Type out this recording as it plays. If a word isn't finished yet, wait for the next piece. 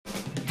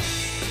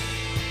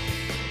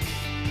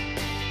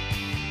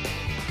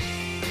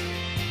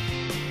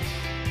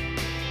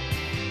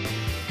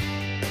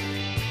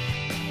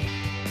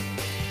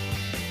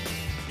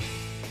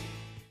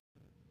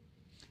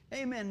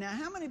Amen. Now,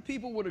 how many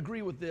people would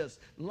agree with this?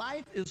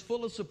 Life is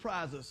full of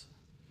surprises.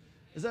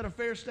 Is that a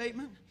fair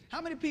statement?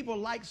 How many people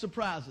like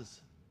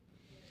surprises?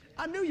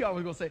 I knew y'all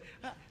were going to say,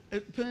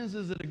 it depends,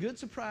 is it a good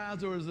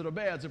surprise or is it a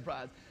bad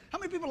surprise? How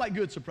many people like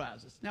good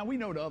surprises? Now, we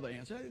know the other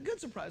answer.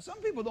 Good surprise. Some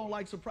people don't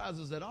like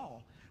surprises at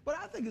all. But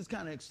I think it's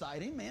kind of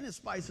exciting, man. It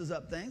spices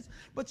up things.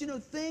 But, you know,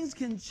 things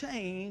can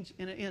change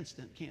in an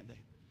instant, can't they?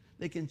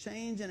 They can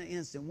change in an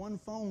instant. One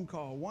phone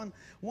call, one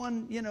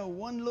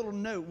little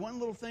note, one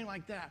little thing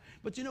like that.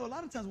 But, you know, a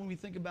lot of times when we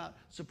think about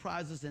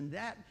surprises in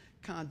that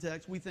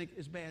context, we think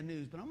it's bad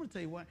news. But I'm going to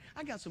tell you what,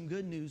 I got some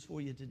good news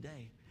for you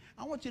today.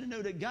 I want you to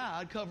know that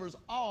God covers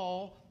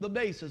all the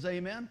bases,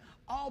 amen?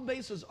 All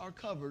bases are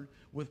covered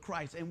with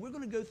Christ. And we're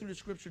going to go through the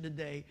scripture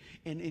today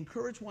and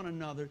encourage one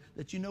another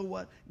that you know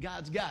what?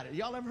 God's got it.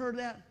 Y'all ever heard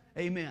that?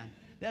 Amen.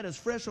 That is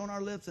fresh on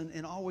our lips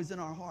and always in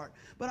our heart.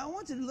 But I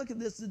want you to look at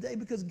this today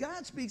because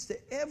God speaks to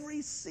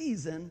every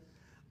season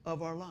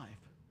of our life.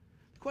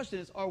 The question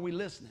is, are we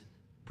listening?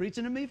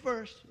 Preaching to me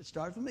first. It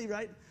starts with me,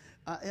 right?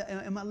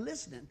 Am I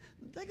listening?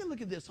 Take a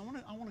look at this. I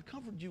want to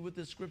comfort you with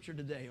this scripture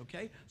today,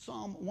 okay?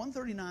 Psalm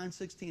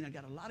 139:16. I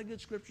got a lot of good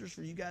scriptures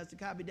for you guys to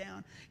copy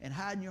down and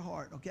hide in your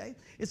heart, okay?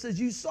 It says,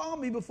 you saw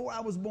me before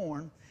I was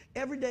born.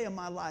 Every day of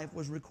my life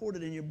was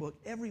recorded in your book.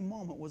 Every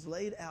moment was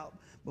laid out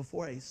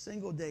before a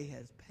single day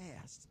has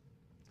passed.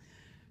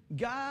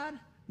 God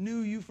knew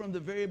you from the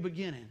very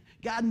beginning.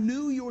 God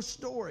knew your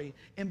story,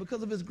 and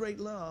because of his great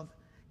love,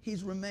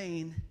 he's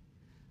remained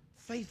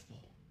faithful.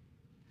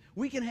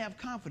 We can have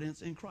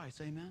confidence in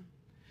Christ, amen?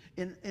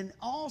 In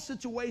all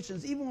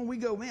situations, even when we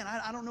go, man,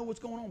 I don't know what's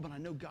going on, but I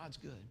know God's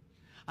good.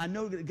 I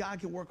know that God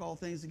can work all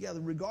things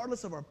together,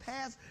 regardless of our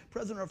past,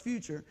 present, or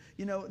future.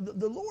 You know,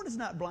 the Lord is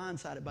not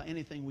blindsided by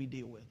anything we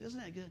deal with. Isn't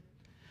that good?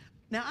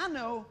 Now, I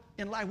know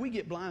in life we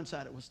get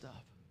blindsided with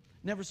stuff.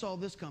 Never saw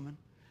this coming.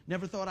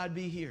 Never thought I'd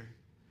be here.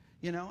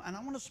 You know, and I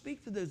want to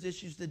speak to those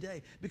issues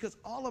today because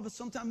all of us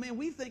sometimes, man,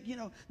 we think, you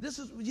know, this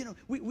is, you know,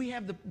 we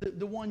have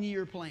the 1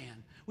 year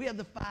plan. We have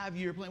the 5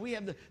 year plan. We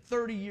have the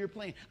 30-year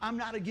plan. I'm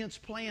not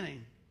against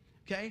planning,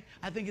 okay?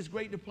 I think it's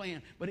great to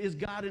plan, but is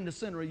God in the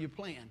center of your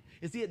plan?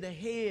 Is he at the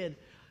head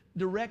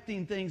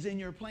directing things in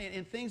your plan?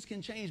 And things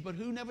can change, but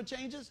who never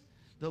changes?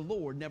 The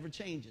Lord never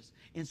changes.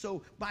 And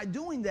so by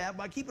doing that,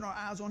 by keeping our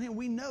eyes on him,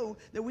 we know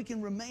that we can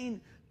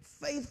remain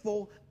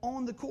faithful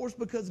on the course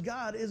because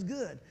God is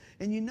good.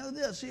 And you know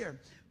this here,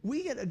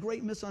 we get a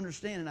great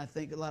misunderstanding, I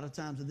think, a lot of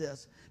times of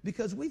this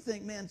because we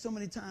think, man, so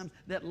many times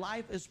that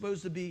life is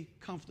supposed to be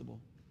comfortable.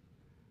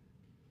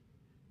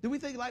 Do we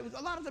think life,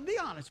 a lot of times, be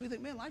honest, we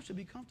think, man, life should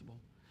be comfortable.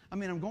 I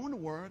mean, I'm going to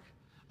work.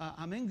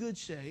 I'm in good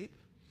shape.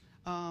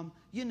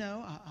 You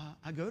know,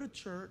 I go to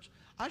church.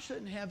 I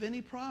shouldn't have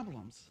any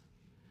problems.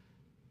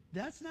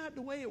 That's not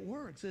the way it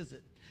works, is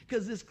it?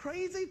 Because this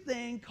crazy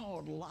thing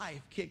called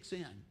life kicks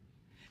in.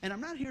 And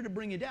I'm not here to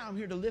bring you down. I'm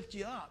here to lift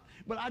you up.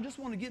 But I just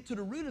want to get to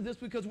the root of this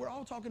because we're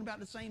all talking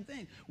about the same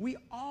thing. We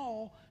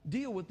all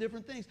deal with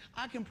different things.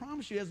 I can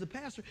promise you as the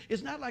pastor,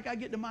 it's not like I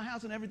get to my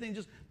house and everything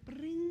just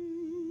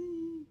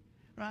bring,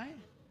 right?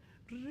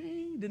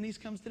 Bring. Denise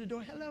comes to the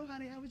door. Hello,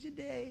 honey. How was your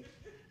day?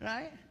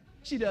 Right?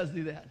 She does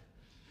do that.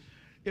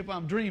 If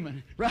I'm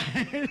dreaming,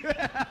 right?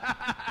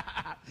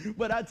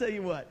 But I tell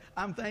you what,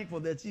 I'm thankful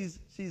that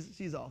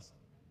she's awesome.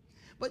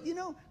 But you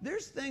know,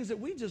 there's things that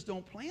we just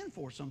don't plan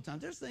for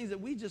sometimes. There's things that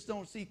we just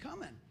don't see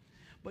coming.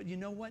 But you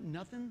know what?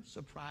 Nothing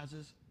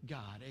surprises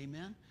God.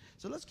 Amen?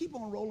 So let's keep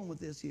on rolling with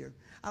this here.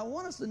 I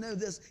want us to know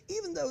this.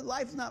 Even though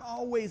life's not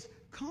always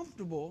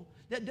comfortable,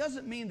 that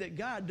doesn't mean that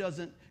God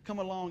doesn't come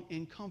along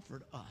and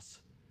comfort us.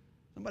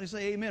 Somebody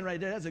say amen right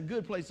there. That's a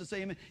good place to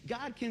say amen.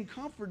 God can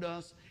comfort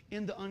us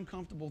in the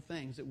uncomfortable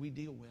things that we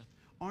deal with.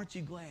 Aren't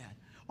you glad?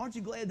 Aren't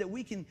you glad that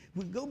we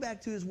go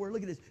back to his word?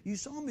 Look at this. You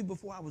saw me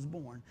before I was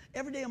born.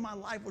 Every day of my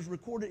life was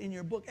recorded in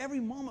your book. Every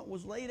moment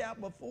was laid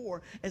out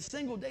before a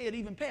single day had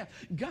even passed.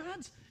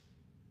 God's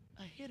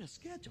ahead of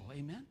schedule,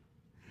 amen?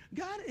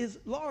 God is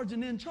large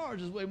and in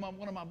charge, is the way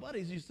one of my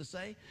buddies used to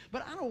say.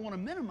 But I don't want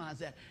to minimize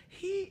that.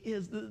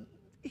 He's the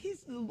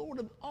Lord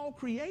of all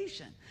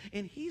creation,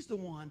 and he's the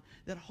one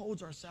that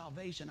holds our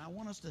salvation. I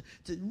want us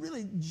to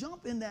really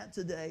jump in that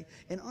today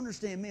and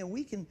understand, man,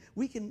 we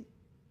can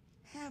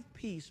have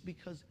peace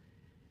because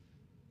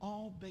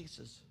all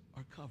bases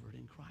are covered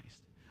in Christ.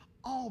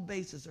 All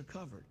bases are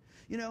covered.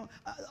 You know,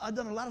 I've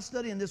done a lot of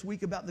studying this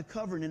week about the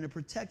covering and the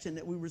protection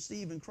that we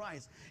receive in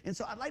Christ. And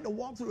so I'd like to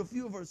walk through a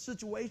few of our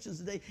situations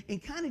today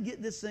and kind of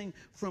get this thing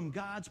from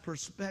God's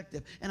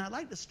perspective. And I'd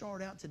like to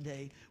start out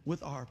today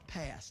with our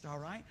past, all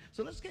right?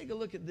 So let's take a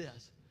look at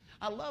this.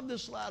 I love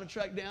this slide I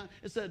tracked down.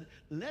 It said,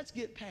 let's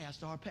get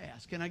past our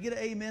past. Can I get an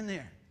amen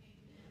there?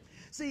 Amen.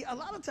 See, a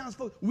lot of times,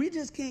 folks, we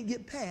just can't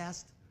get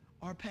past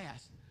our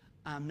past.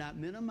 I'm not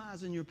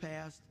minimizing your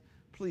past.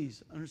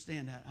 Please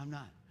understand that. I'm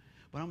not.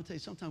 But I'm going to tell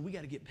you, sometimes we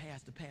got to get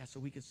past the past so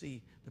we can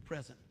see the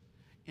present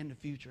and the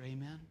future.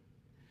 Amen?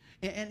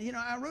 And you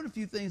know, I wrote a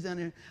few things down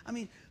there. I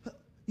mean,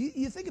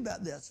 you think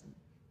about this.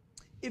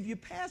 If your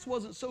past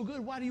wasn't so good,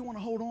 why do you want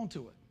to hold on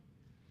to it?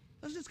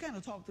 Let's just kind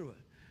of talk through it.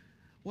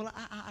 Well,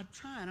 I'm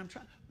trying.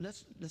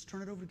 Let's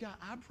turn it over to God.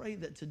 I pray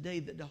that today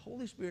that the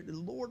Holy Spirit, the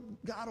Lord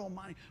God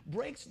Almighty,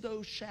 breaks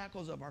those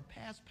shackles of our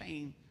past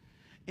pain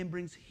and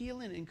brings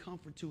healing and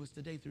comfort to us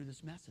today through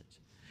this message.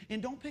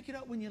 And don't pick it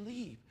up when you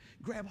leave.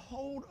 Grab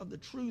hold of the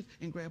truth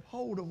and grab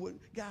hold of what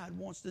God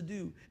wants to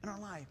do in our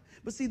life.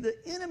 But see, the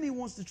enemy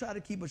wants to try to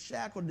keep us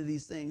shackled to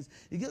these things.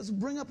 He gets to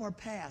bring up our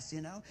past,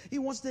 you know. He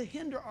wants to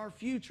hinder our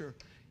future.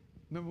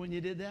 Remember when you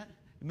did that?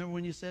 Remember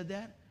when you said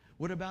that?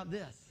 What about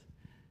this?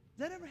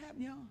 Does that ever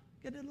happen, y'all?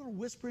 Get that little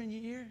whisper in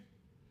your ear?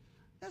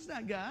 That's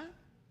not God.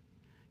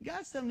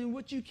 God's telling you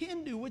what you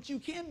can do, what you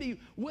can be,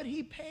 what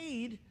He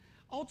paid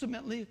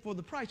ultimately for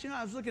the price. You know,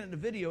 I was looking at the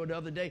video the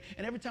other day,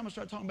 and every time I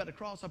start talking about the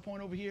cross, I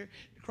point over here.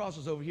 The cross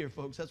is over here,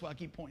 folks. That's why I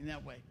keep pointing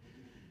that way.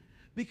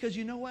 Because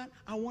you know what?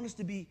 I want us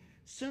to be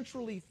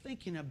centrally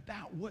thinking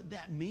about what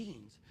that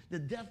means. The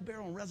death,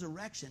 burial, and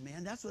resurrection,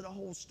 man. That's what the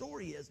whole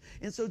story is.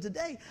 And so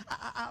today,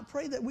 I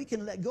pray that we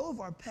can let go of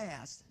our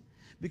past.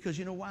 Because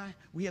you know why?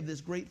 We have this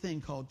great thing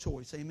called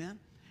choice. Amen?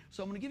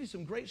 So I'm going to give you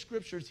some great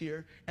scriptures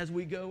here as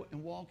we go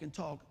and walk and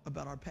talk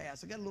about our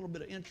past. I got a little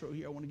bit of intro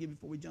here I want to give you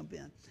before we jump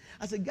in.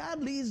 I said,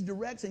 God leads,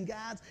 directs, and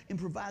guides and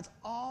provides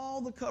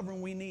all the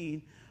covering we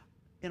need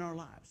in our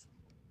lives.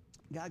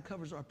 God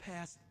covers our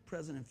past,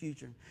 present, and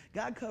future.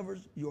 God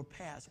covers your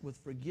past with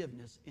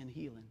forgiveness and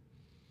healing.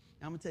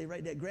 I'm going to tell you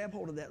right there, grab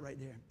hold of that right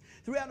there.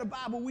 Throughout the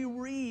Bible, we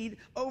read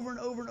over and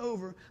over and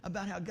over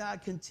about how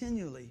God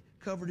continually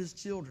covered His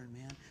children,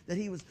 man. That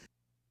He was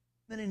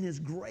in His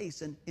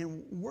grace and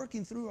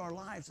working through our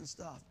lives and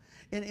stuff.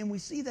 And we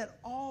see that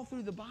all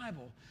through the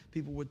Bible.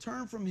 People would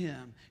turn from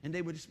Him, and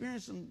they would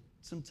experience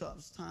some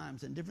tough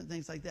times and different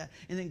things like that.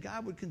 And then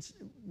God would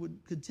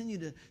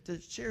continue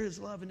to share His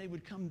love, and they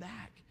would come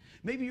back.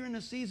 Maybe you're in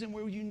a season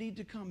where you need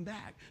to come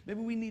back. Maybe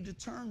we need to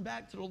turn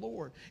back to the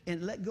Lord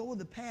and let go of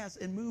the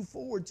past and move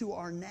forward to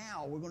our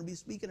now. We're going to be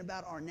speaking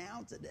about our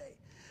now today.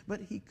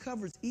 But He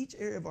covers each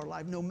area of our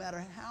life, no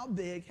matter how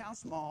big, how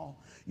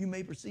small you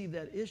may perceive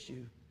that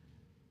issue.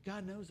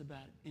 God knows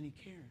about it, and He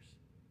cares.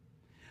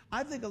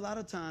 I think a lot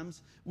of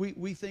times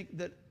we think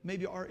that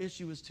maybe our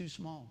issue is too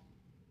small.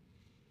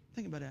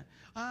 Think about that.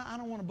 I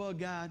don't want to bug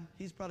God.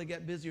 He's probably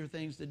got busier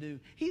things to do.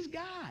 He's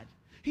God.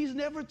 He's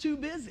never too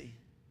busy.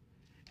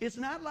 It's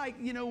not like,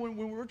 you know, when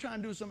we're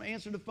trying to do some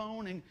answer the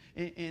phone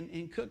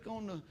and cook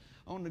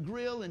on the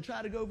grill and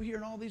try to go over here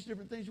and all these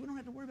different things. We don't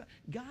have to worry about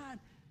it. God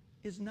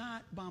is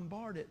not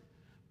bombarded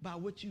by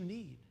what you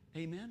need.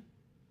 Amen?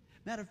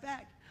 Matter of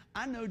fact,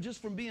 I know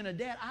just from being a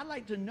dad, I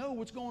like to know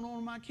what's going on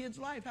in my kids'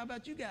 life. How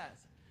about you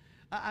guys?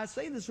 I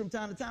say this from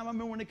time to time. I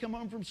remember when they come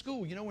home from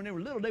school, you know, when they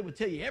were little, they would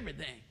tell you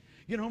everything.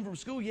 Get home from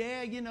school,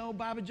 yeah, you know,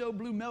 Bobby Joe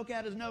blew milk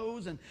out his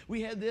nose, and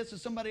we had this,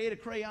 and somebody ate a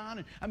crayon.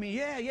 And I mean,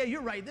 yeah,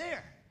 you're right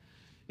there.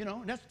 You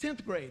know, that's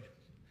 10th grade.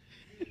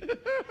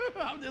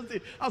 I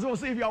was going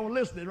to see if y'all were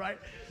listening, right?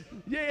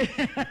 Yeah.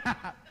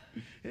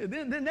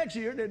 then next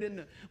year, they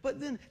didn't.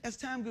 But then as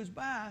time goes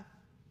by,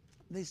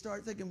 they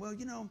start thinking, well,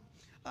 you know,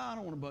 I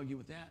don't want to bug you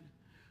with that.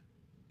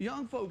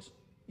 Young folks,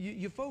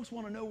 you folks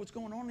want to know what's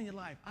going on in your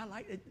life. I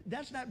like it.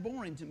 That's not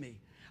boring to me.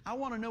 I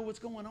want to know what's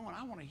going on.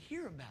 I want to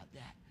hear about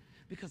that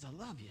because I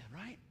love you,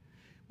 right?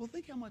 Well,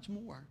 think how much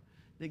more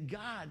that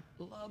God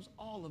loves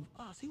all of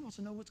us. He wants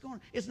to know what's going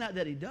on. It's not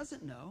that He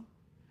doesn't know.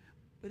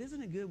 But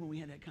isn't it good when we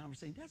had that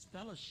conversation? That's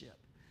fellowship.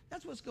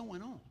 That's what's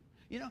going on.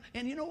 You know,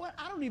 and you know what?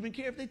 I don't even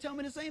care if they tell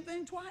me the same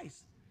thing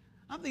twice.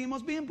 I'm thinking it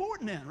must be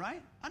important then,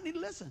 right? I need to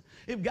listen.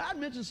 If God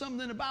mentions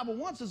something in the Bible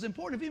once, it's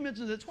important. If He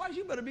mentions it twice,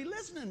 you better be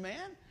listening,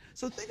 man.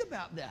 So think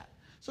about that.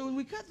 So as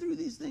we cut through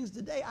these things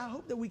today, I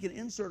hope that we can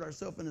insert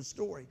ourselves in a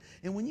story.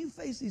 And when you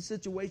face these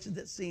situations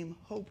that seem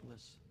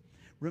hopeless,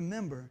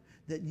 remember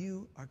that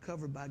you are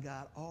covered by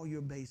God. All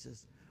your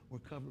bases were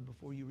covered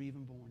before you were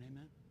even born.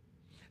 Amen?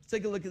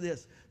 Take a look at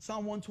this.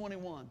 Psalm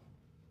 121.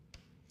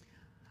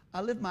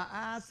 I lift my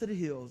eyes to the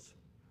hills.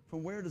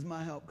 From where does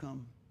my help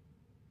come?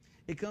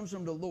 It comes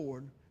from the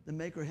Lord, the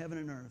maker of heaven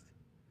and earth.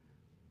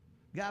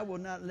 God will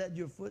not let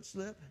your foot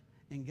slip,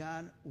 and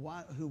God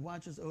who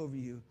watches over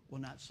you will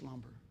not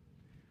slumber.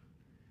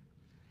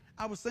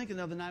 I was thinking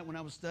the other night when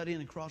I was studying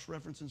and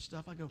cross-referencing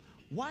stuff, I go,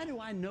 why do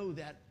I know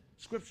that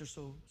scripture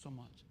so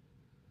much?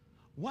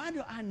 Why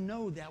do I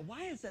know that?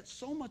 Why is that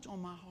so much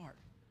on my heart?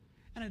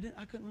 And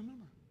I couldn't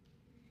remember.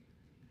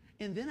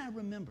 And then I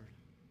remembered.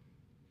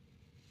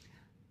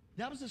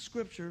 That was a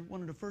scripture,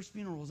 one of the first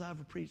funerals I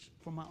ever preached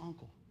for my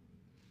uncle.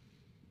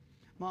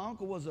 My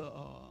uncle was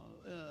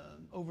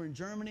over in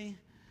Germany,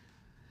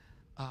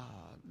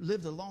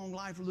 lived a long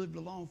life, lived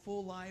a long,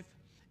 full life.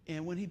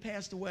 And when he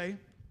passed away,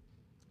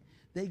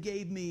 they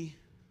gave me,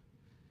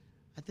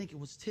 I think it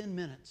was 10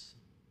 minutes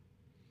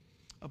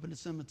up in the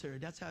cemetery.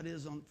 That's how it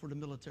is for the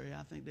military.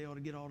 I think they ought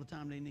to get all the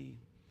time they need.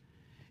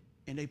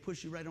 And they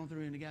push you right on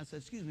through. And the guy said,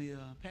 excuse me,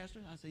 Pastor?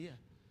 I said, yeah.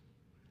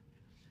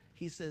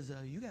 He says,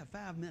 you got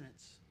 5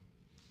 minutes.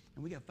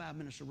 And we got 5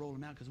 minutes to roll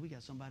them out because we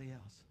got somebody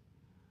else.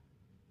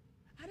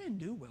 I didn't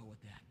do well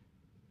with that.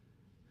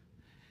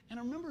 And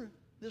I remember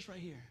this right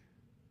here.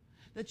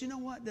 that you know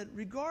what, that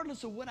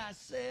regardless of what I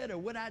said or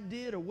what I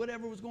did or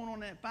whatever was going on in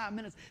that 5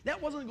 minutes,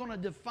 that wasn't going to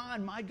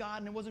define my God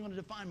and it wasn't going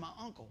to define my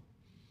uncle.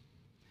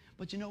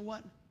 But you know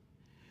what?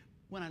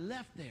 When I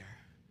left there,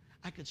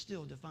 I could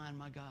still define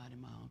my God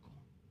and my uncle.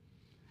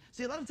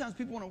 See, a lot of times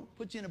people want to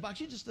put you in a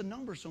box. You're just a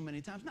number so many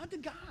times, not to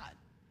God.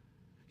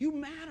 You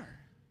matter.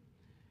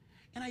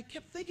 And I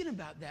kept thinking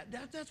about that.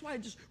 That's why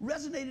it just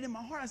resonated in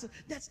my heart. I said,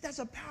 that's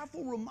a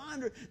powerful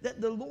reminder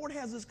that the Lord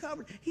has us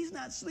covered. He's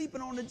not sleeping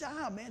on the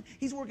job, man.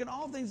 He's working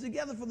all things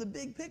together for the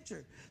big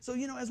picture. So,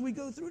 you know, as we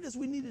go through this,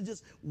 we need to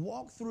just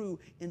walk through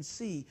and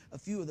see a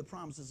few of the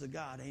promises of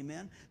God,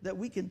 amen, that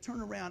we can turn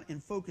around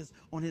and focus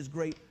on his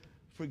great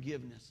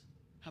forgiveness.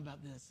 How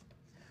about this?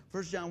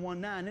 1 John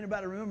 1:9.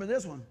 Anybody remember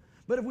this one?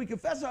 But if we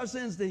confess our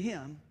sins to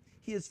him,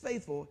 he is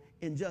faithful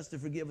and just to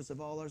forgive us of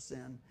all our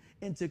sin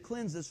and to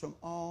cleanse us from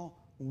all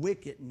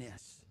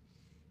wickedness.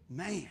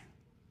 Man.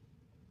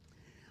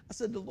 I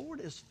said the Lord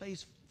is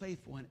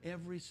faithful in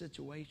every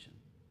situation.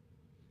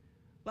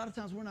 A lot of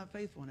times we're not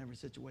faithful in every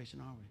situation,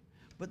 are we?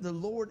 But the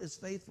Lord is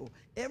faithful.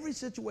 Every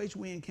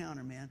situation we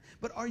encounter, man.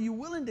 But are you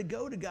willing to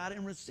go to God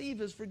and receive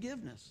his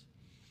forgiveness?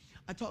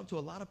 I talk to a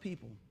lot of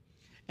people,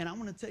 and I'm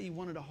going to tell you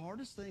one of the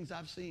hardest things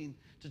I've seen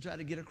to try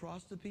to get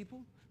across to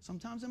people,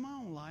 sometimes in my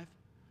own life,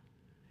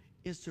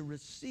 is to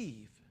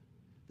receive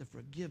the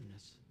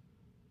forgiveness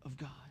of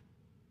God.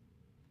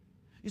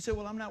 You say,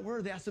 well, I'm not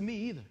worthy. I said, me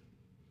either.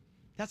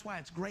 That's why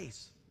it's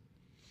grace.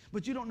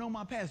 But you don't know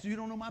my past. You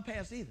don't know my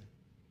past either.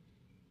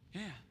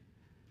 Yeah.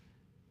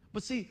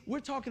 But see, we're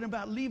talking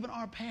about leaving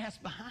our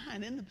past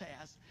behind in the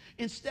past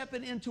and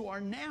stepping into our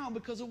now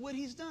because of what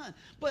he's done.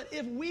 But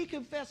if we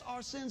confess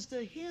our sins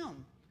to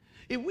him,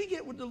 if we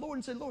get with the Lord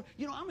and say, Lord,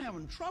 you know, I'm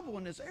having trouble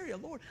in this area.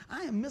 Lord,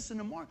 I am missing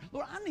the mark.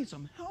 Lord, I need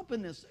some help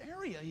in this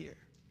area here.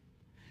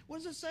 What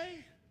does it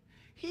say?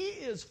 He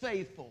is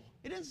faithful.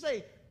 It didn't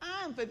say,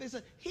 I'm faithful. It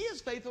said, he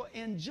is faithful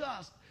and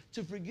just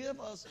to forgive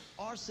us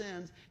our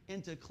sins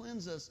and to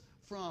cleanse us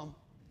from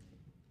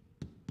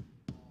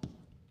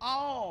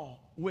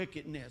all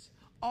wickedness,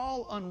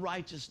 all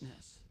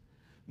unrighteousness.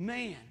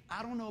 Man,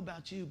 I don't know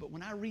about you, but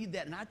when I read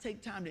that and I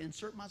take time to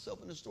insert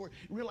myself in the story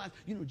and realize,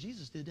 you know,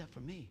 Jesus did that for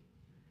me.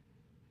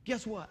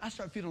 Guess what? I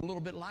start feeling a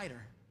little bit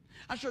lighter.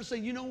 I start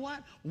saying, you know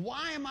what?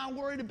 Why am I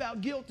worried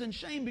about guilt and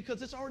shame?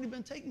 Because it's already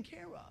been taken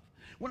care of.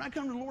 When I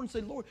come to the Lord and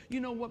say, Lord, you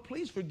know what?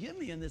 Please forgive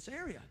me in this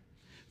area.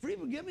 Please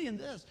forgive me in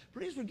this.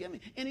 Please forgive me.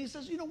 And he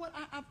says, you know what?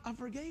 I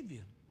forgave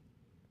you.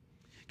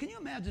 Can you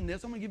imagine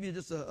this? I'm going to give you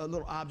just a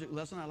little object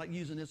lesson. I like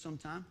using this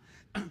sometime.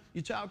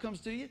 Your child comes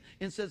to you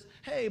and says,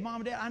 hey, Mom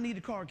and Dad, I need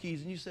the car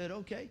keys. And you said,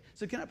 okay.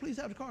 So can I please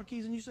have the car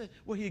keys? And you say,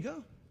 well, here you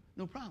go.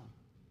 No problem.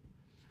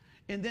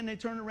 And then they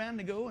turn around and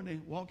they go and they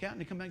walk out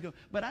and they come back and go,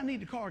 but I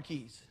need the car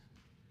keys.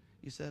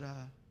 You said,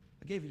 I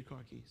gave you the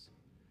car keys.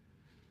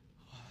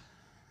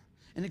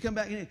 And they come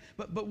back and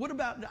but what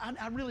about,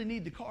 I really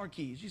need the car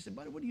keys. You said,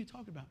 buddy, what are you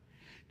talking about?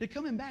 They're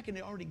coming back and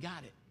they already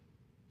got it.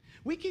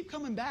 We keep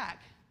coming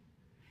back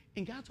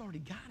and God's already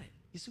got it.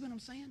 You see what I'm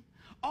saying?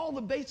 All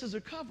the bases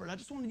are covered. I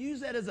just want to use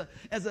that as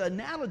an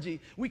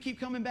analogy. We keep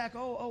coming back,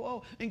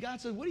 and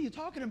God says, what are you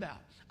talking about?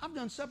 I've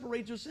done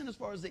separate your sin as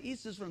far as the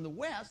east is from the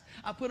west.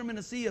 I put them in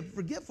a sea of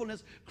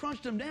forgetfulness,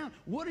 crunched them down.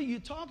 What are you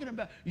talking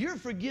about? You're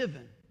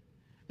forgiven.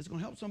 It's going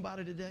to help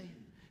somebody today.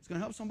 It's going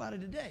to help somebody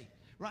today,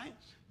 right?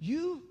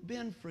 You've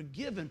been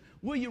forgiven.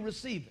 Will you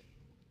receive it?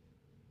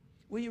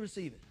 Will you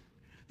receive it?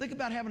 Think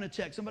about having a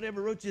check. Somebody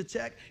ever wrote you a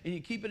check and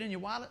you keep it in your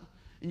wallet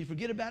and you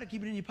forget about it,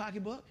 keep it in your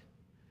pocketbook?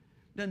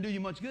 Doesn't do you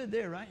much good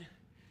there, right?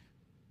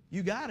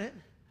 You got it,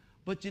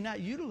 but you're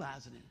not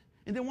utilizing it.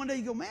 And then one day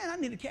you go, man, I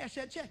need to cash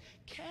that check.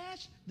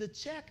 Cash the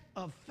check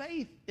of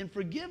faith and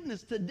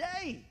forgiveness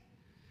today.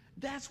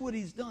 That's what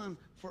he's done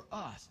for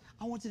us.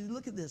 I want you to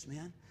look at this,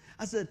 man.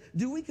 I said,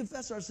 do we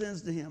confess our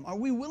sins to him? Are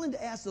we willing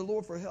to ask the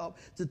Lord for help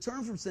to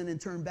turn from sin and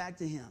turn back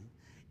to him?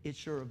 It's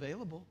sure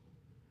available.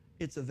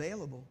 It's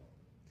available.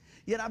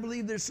 Yet I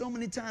believe there's so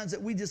many times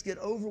that we just get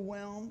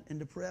overwhelmed and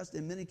depressed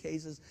in many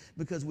cases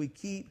because we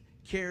keep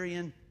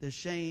carrying the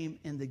shame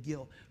and the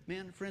guilt.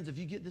 Man, friends, if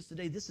you get this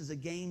today, this is a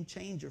game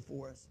changer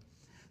for us.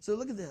 So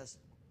look at this.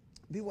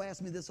 People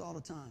ask me this all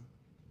the time.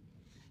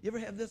 You ever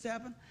have this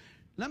happen?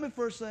 Let me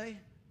first say,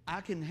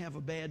 I can have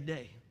a bad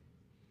day.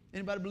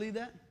 Anybody believe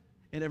that?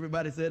 And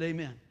everybody said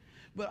amen.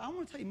 But I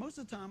want to tell you, most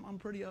of the time, I'm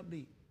pretty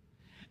upbeat.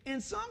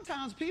 And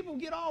sometimes people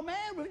get all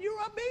mad when you're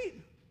upbeat.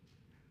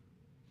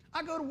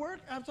 I go to work.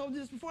 I've told you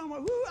this before. I'm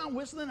like, whoo, I'm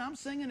whistling. I'm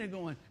singing. They're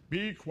going,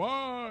 be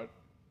quiet.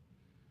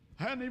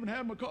 I hadn't even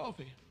had my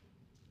coffee.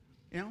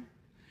 You know?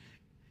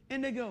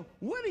 And they go,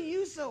 what are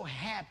you so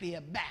happy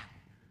about?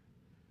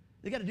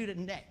 They got to do that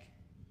neck.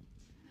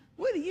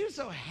 What are you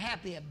so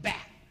happy about?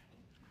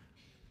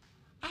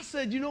 I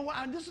said, you know what?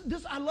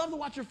 I love to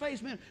watch your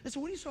face, man. They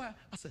said, what are you so happy?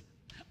 I said,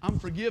 I'm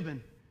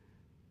forgiven.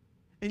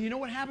 And you know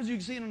what happens? You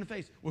can see it on the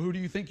face. Well, who do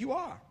you think you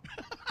are?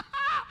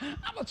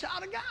 I'm a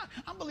child of God.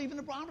 I'm believing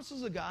the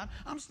promises of God.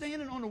 I'm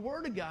standing on the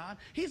word of God.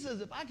 He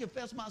says if I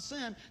confess my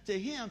sin to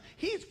him,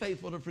 he's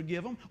faithful to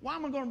forgive them. Why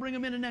am I going to bring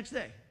them in the next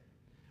day?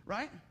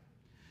 Right?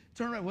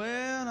 Turn around.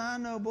 Well, I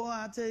know, boy,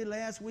 I tell you,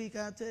 last week,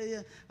 I tell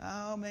you,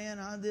 oh, man,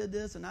 I did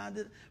this and I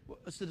did. Well,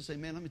 instead of saying,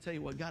 man, let me tell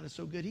you what, God is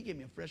so good. He gave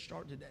me a fresh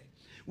start today.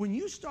 When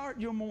you start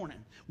your morning,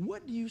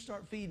 what do you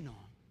start feeding on?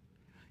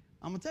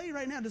 I'm going to tell you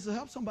right now, this will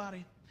help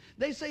somebody.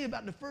 They say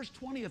about the first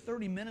 20 or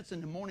 30 minutes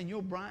in the morning,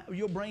 your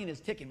brain is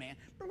ticking, man.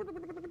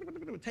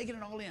 Taking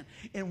it all in.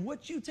 And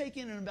what you take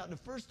in about the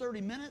first 30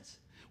 minutes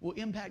will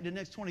impact the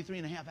next 23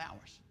 and a half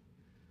hours.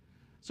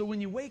 So when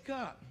you wake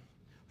up,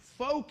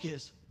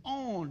 focus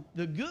on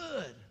the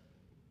good.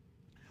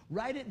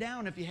 Write it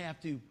down if you have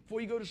to before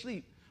you go to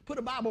sleep. Put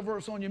a Bible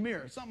verse on your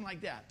mirror, something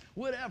like that.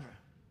 Whatever.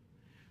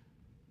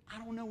 I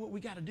don't know what we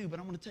got to do, but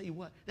I'm going to tell you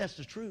what, that's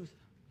the truth.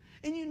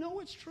 And you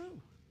know it's true.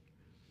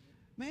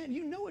 Man,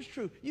 you know it's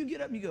true. You get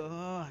up and you go,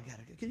 oh, I got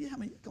to go. Can you help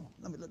me? Come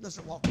on, let's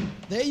walk.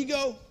 There you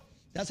go.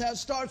 That's how it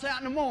starts out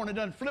in the morning.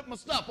 Done flip my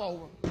stuff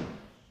over.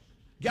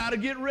 Got to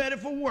get ready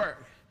for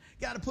work.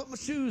 Got to put my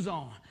shoes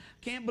on.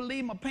 Can't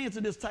believe my pants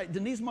are this tight.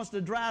 Denise must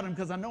have dried them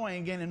because I know I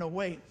ain't gaining no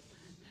weight.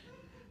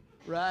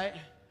 Right?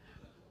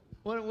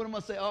 What am I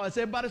saying? Oh, it's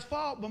everybody's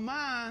fault but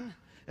mine.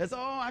 It's,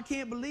 oh, I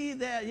can't believe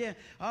that. Yeah.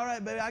 All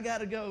right, baby, I got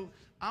to go.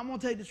 I'm going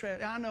to take the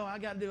trash. I know, I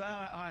got to do it.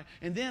 All right.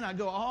 And then I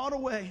go all the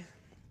way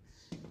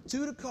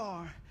to the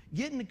car,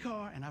 get in the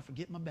car, and I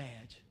forget my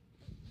badge.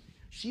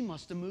 She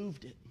must have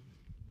moved it.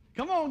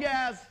 Come on,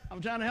 guys.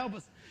 I'm trying to help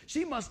us.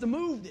 She must have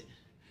moved it.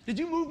 Did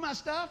you move my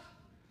stuff?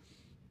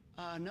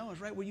 No, it's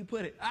right where you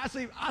put it. I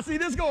see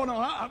this going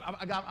on.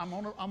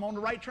 I'm on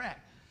the right track.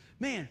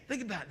 Man,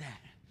 think about that.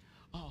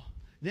 Oh,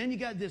 then you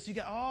got this. You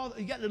got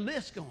the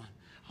list going.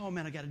 Oh,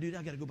 man, I got to do that.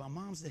 I got to go by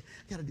Mom's Day.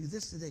 I got to do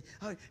this today.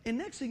 And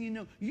next thing you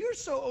know, you're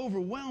so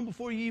overwhelmed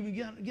before you even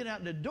get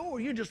out the door.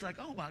 You're just like,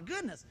 oh, my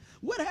goodness.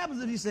 What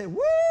happens if you say,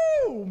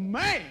 woo,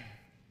 man,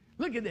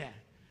 look at that.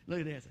 Look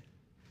at that.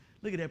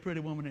 Look at that pretty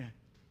woman there.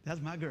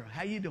 That's my girl.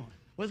 How you doing?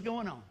 What's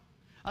going on?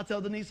 I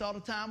tell Denise all the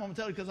time. I'm going to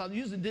tell her because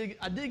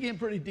I dig in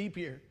pretty deep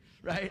here,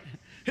 right?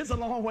 It's a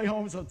long way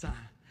home sometimes.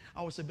 I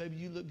always say, baby,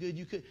 you look good.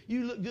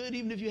 You look good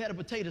even if you had a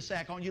potato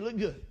sack on. You look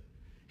good.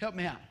 Help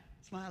me out.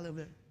 Smile a little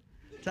bit.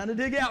 Trying to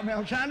dig out, man.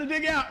 I'm trying to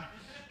dig out.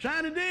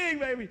 Trying to dig,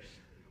 baby.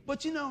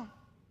 But, you know,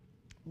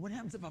 what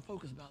happens if I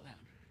focus about that?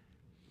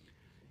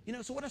 You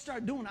know, so what I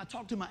start doing, I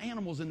talk to my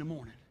animals in the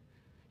morning.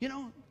 You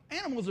know,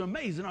 animals are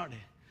amazing, aren't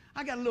they?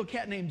 I got a little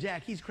cat named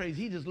Jack. He's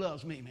crazy. He just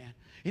loves me, man.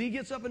 And he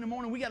gets up in the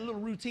morning. We got a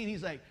little routine.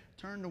 He's like,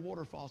 turn the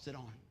water faucet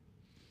on.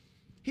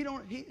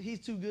 He's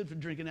too good for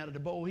drinking out of the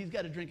bowl. He's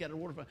got to drink out of the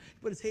water faucet. He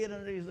put his head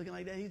under there. He's looking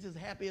like that. He's as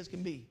happy as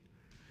can be.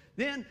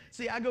 Then,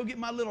 see, I get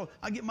my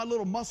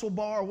little muscle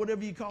bar or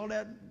whatever you call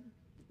that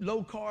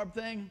low carb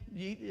thing.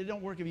 It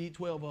don't work if you eat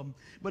 12 of them.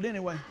 But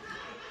anyway,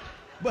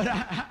 but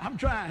I'm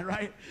trying,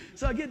 right?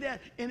 So I get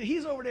that. And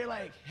he's over there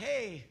like,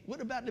 hey,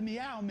 what about the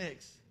Meow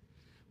Mix?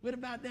 What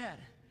about that?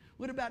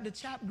 What about the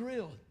chopped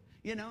grilled?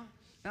 You know?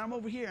 Now I'm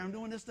over here. I'm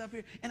doing this stuff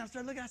here. And I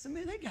started looking. I said,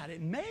 man, they got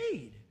it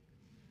made.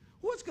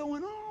 What's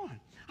going on?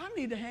 I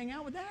need to hang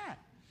out with that.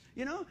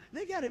 You know,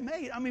 they got it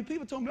made. I mean,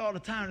 people told me all the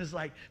time, it's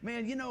like,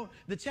 man, you know,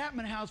 the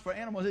Chapman House for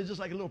animals is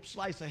just like a little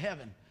slice of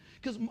heaven.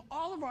 Because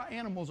all of our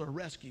animals are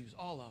rescues,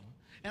 all of them.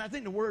 And I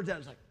think the words out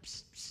is like,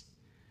 psst, psst.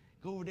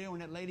 Go over there when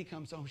that lady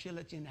comes home, she'll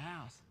let you in the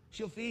house.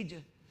 She'll feed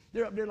you.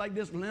 They're up there like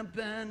this,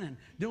 limping and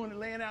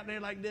laying out there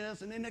like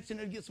this. And then next thing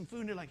they get some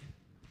food, and they're like,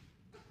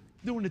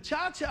 doing the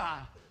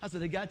cha-cha. I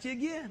said, they got you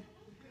again.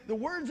 The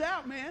word's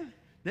out, man.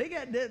 They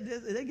got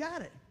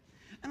it.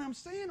 And I'm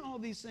saying all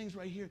these things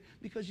right here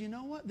because you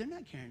know what? They're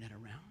not carrying that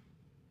around.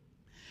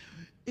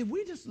 If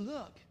we just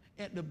look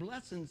at the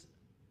blessings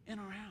in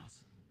our house.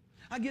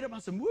 I get up and I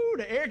say, woo,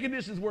 the air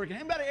conditioner's working.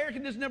 Anybody air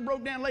conditioner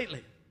broke down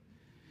lately?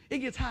 It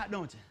gets hot,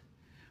 don't you?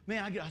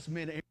 Man, I said,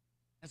 man, the air,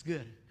 that's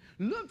good.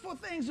 Look for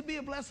things to be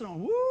a blessing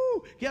on.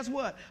 Woo! Guess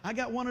what? I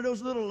got one of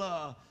those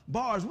little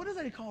bars. What is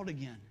that called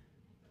again?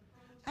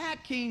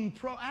 Atkins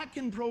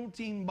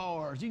protein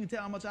bars. You can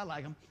tell how much I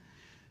like them.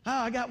 Oh,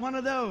 I got one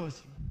of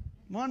those.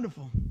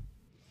 Wonderful.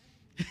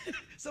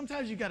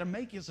 Sometimes you got to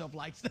make yourself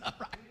like stuff,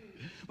 right?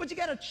 But you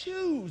got to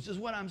choose, is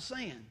what I'm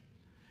saying.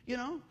 You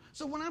know?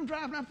 So when I'm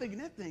driving, I'm thinking,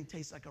 that thing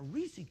tastes like a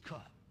Reese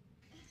cup.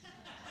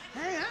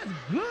 Hey, that's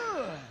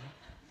good.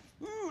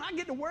 I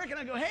get to work and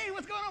I go, hey,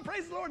 what's going on?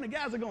 Praise the Lord. And the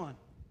guys are going,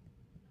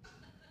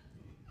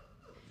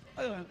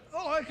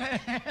 oh, okay.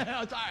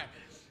 It's all right.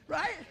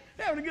 Right?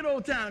 Having a good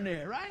old time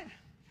there, right?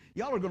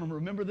 Y'all are going to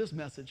remember this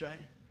message, right?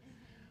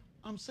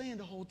 I'm saying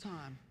the whole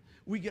time,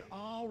 we get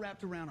all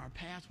wrapped around our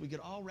past. We get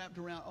all wrapped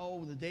around,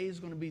 oh, the day is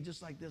going to be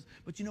just like this.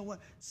 But you know what?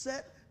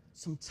 Set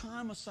some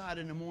time aside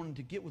in the morning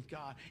to get with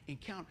God and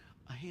count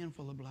a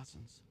handful of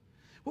blessings.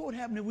 What would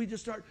happen if we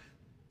just start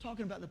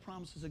talking about the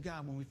promises of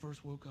God when we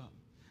first woke up?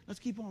 Let's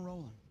keep on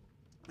rolling.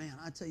 Man,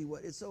 I tell you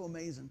what, it's so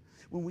amazing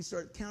when we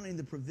start counting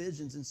the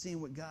provisions and seeing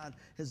what God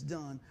has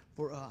done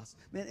for us.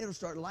 Man, it'll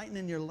start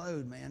lightening your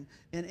load, man.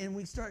 And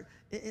we start,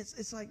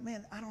 it's like,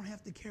 man, I don't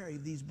have to carry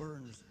these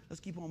burdens. Let's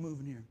keep on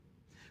moving here.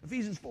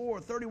 Ephesians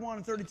 4:31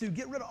 and 32.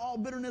 Get rid of all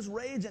bitterness,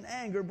 rage, and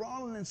anger,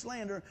 brawling and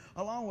slander,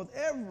 along with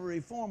every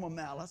form of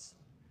malice.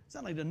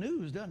 Sounds like the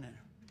news, doesn't it?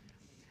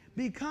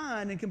 Be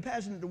kind and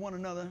compassionate to one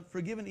another,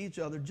 forgiving each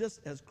other, just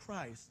as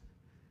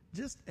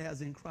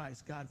in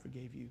Christ, God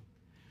forgave you.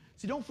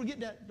 See, don't forget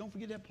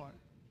that part.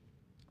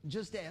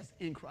 Just as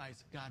in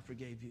Christ, God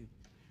forgave you.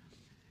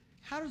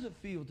 How does it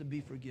feel to be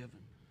forgiven?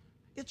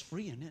 It's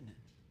freeing, isn't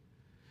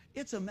it?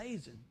 It's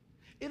amazing.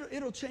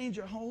 It'll change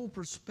your whole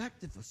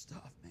perspective of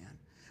stuff, man.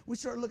 We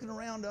started looking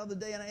around the other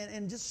day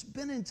and just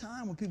spending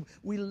time with people.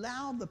 We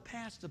allow the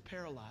past to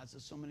paralyze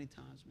us so many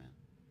times, man.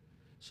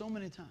 So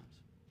many times.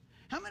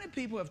 How many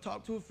people have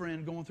talked to a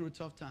friend going through a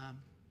tough time,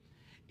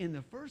 and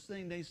the first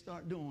thing they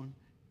start doing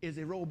is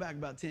they roll back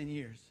about 10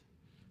 years,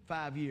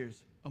 5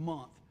 years, a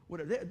month,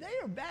 whatever. They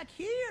are back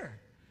here.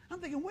 I'm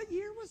thinking, what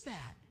year was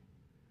that?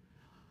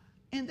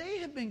 And they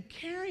have been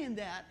carrying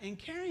that and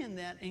carrying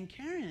that and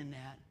carrying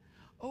that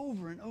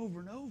over and over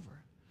and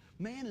over.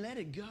 Man, let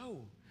it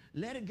go.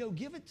 Let it go.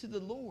 Give it to the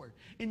Lord.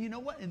 And you know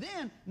what? And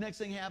then next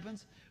thing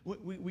happens,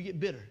 we get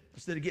bitter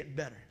instead of getting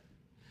better.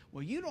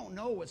 Well, you don't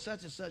know what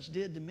such and such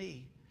did to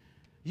me.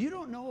 You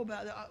don't know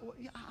about that.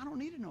 I don't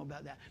need to know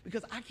about that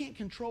because I can't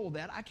control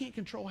that. I can't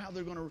control how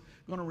they're going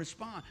to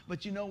respond.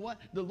 But you know what?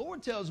 The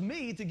Lord tells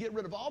me to get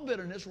rid of all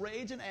bitterness,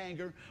 rage, and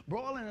anger,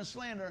 brawling and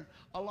slander,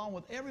 along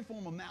with every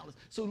form of malice.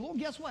 So, Lord,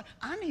 guess what?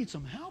 I need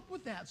some help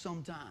with that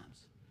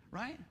sometimes,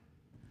 right?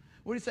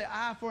 What do you say?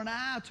 Eye for an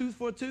eye, a tooth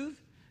for a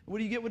tooth? What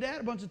do you get with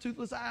that? A bunch of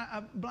toothless,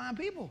 blind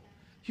people.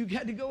 You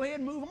got to go ahead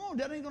and move on.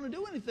 That ain't going to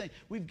do anything.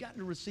 We've got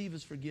to receive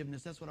His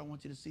forgiveness. That's what I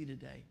want you to see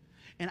today.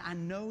 And I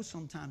know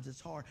sometimes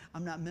it's hard.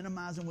 I'm not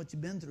minimizing what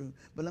you've been through,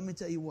 but let me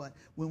tell you what,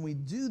 when we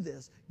do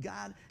this,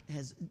 God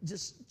has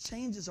just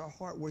changes our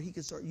heart where He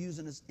can start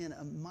using us in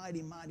a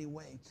mighty, mighty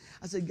way.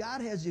 I said,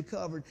 God has you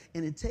covered,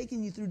 and in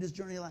taking you through this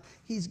journey of life,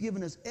 He's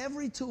given us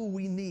every tool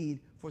we need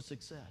for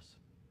success.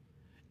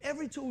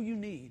 Every tool you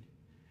need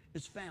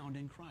is found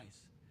in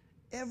Christ.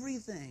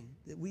 Everything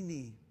that we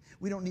need.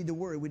 We don't need to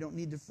worry. We don't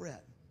need to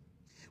fret.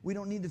 We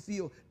don't need to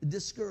feel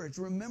discouraged.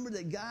 Remember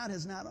that God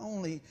has not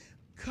only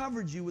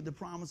covered you with the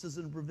promises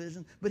and the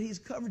provision, but He's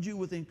covered you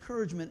with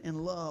encouragement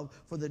and love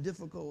for the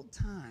difficult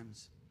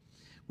times.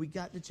 We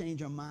got to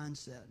change our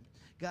mindset.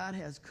 God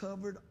has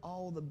covered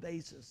all the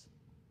bases.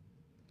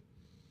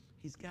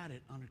 He's got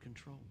it under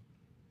control.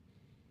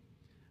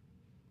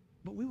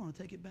 But we want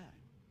to take it back.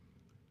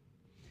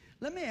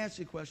 Let me ask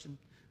you a question.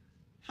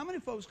 How many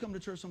folks come to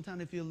church sometimes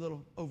they feel a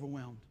little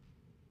overwhelmed?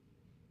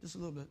 Just a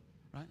little bit,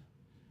 right?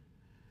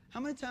 How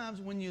many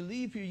times when you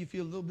leave here you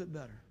feel a little bit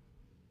better?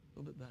 A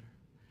little bit better.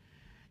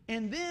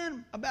 And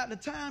then about the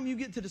time you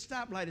get to the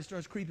stoplight, it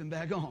starts creeping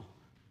back on.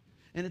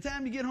 And the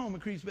time you get home,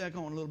 it creeps back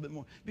on a little bit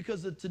more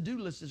because the to-do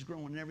list is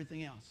growing and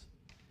everything else.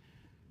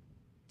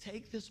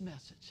 Take this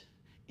message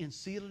and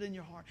seal it in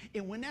your heart.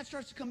 And when that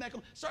starts to come back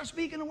on, start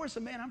speaking the words.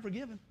 Say, man, I'm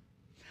forgiven.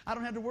 I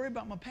don't have to worry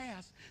about my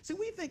past. See,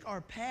 we think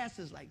our past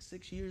is like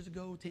 6 years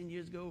ago, 10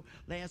 years ago,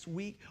 last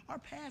week. Our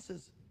past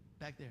is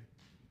back there.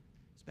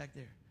 It's back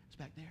there. It's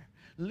back there.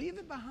 Leave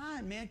it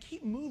behind, man.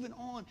 Keep moving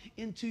on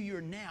into your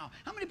now.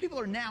 How many people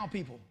are now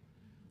people?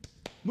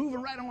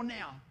 Moving right on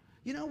now.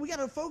 You know, we got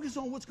to focus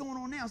on what's going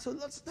on now. So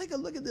let's take a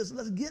look at this.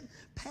 Let's get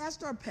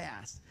past our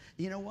past.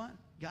 You know what?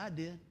 God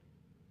did.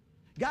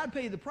 God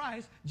paid the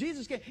price.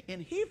 Jesus came,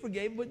 and He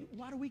forgave, but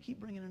why do we keep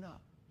bringing it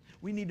up?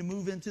 We need to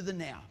move into the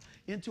now,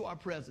 into our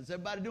presence.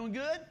 Everybody doing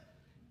good?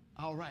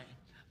 All right.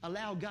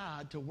 Allow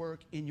God to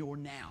work in your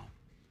now.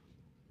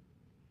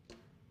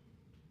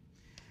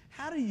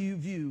 How do you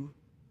view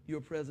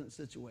your present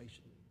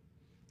situation?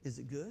 Is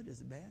it good?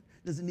 Is it bad?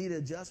 Does it need an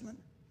adjustment?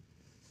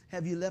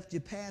 Have you left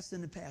your past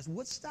in the past?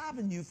 What's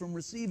stopping you from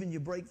receiving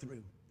your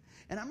breakthrough?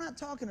 And I'm not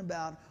talking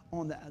about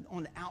on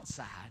the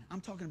outside.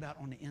 I'm talking about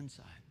on the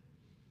inside.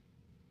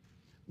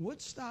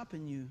 What's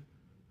stopping you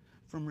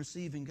from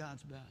receiving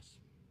God's best?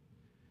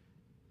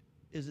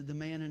 Is it the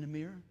man in the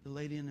mirror, the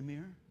lady in the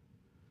mirror?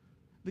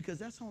 Because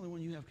that's the only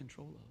one you have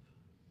control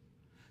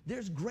of.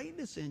 There's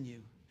greatness in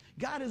you.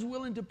 God is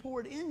willing to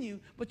pour it in you,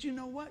 but you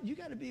know what? You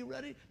got to be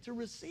ready to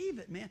receive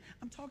it, man.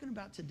 I'm talking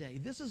about today.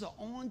 This is an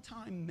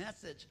on-time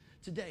message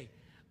today.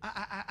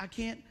 I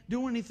can't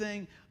do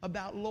anything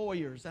about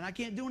lawyers, and I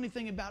can't do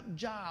anything about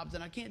jobs,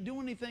 and I can't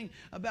do anything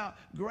about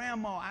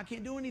grandma. I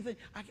can't do anything.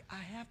 I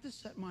have to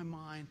set my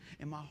mind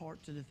and my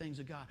heart to the things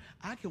of God.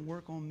 I can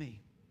work on me.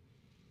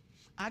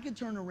 I can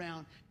turn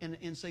around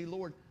and say,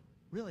 Lord,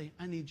 really,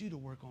 I need you to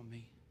work on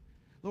me.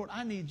 Lord,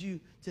 I need you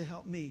to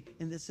help me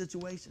in this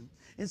situation.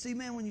 And see,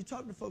 man, when you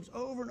talk to folks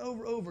over and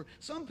over,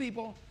 some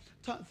people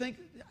think,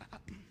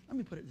 let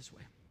me put it this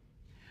way.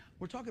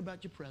 We're talking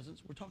about your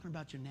presence. We're talking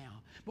about your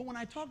now. But when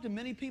I talk to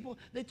many people,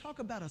 they talk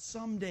about a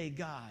someday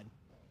God.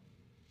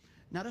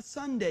 Not a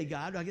Sunday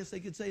God. I guess they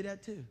could say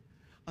that too.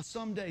 A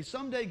someday.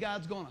 Someday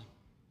God's gonna.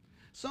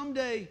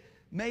 Someday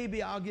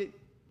maybe I'll get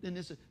in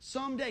this.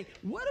 Someday.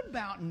 What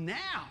about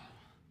now?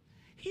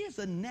 He is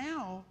a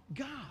now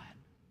God.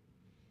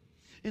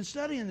 In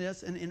studying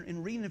this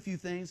and reading a few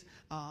things,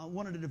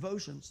 one of the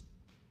devotions,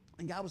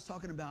 and God was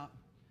talking about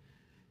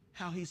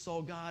how He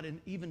saw God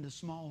in even the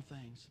small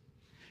things.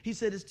 He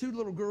said his two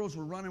little girls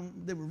were running.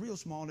 They were real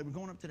small. They were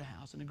going up to the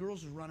house, and the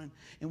girls were running.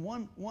 And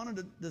one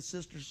of the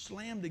sisters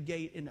slammed the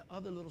gate, and the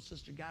other little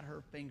sister got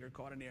her finger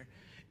caught in there.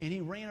 And he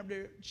ran up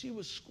there. She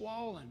was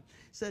squalling.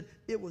 Said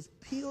it was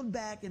peeled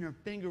back, and her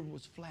finger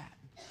was flat.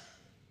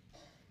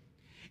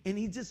 And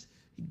he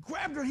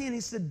grabbed her hand.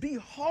 He said, "Be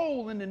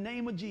whole in the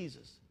name of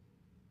Jesus."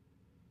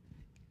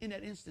 In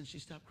that instant, she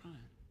stopped crying.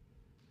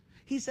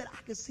 He said,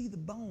 "I could see the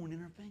bone in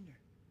her finger."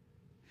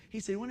 He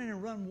said he went in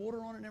and run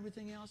water on it and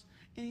everything else.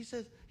 And he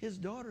says his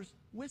daughter's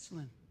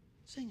whistling,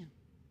 singing.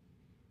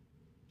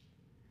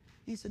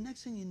 He said,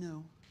 next thing you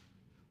know,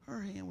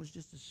 her hand was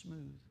just as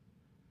smooth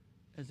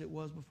as it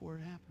was before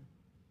it happened.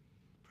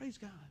 Praise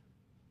God.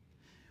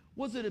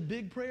 Was it a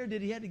big prayer?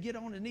 Did he have to get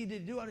on his knee?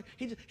 Did he do it?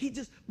 He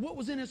just, what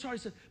was in his heart? He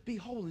said, "Be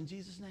whole in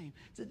Jesus' name."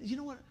 He said, you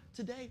know what?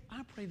 Today,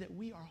 I pray that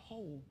we are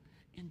whole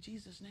in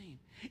Jesus' name.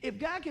 If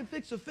God can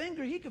fix a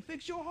finger, he can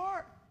fix your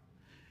heart.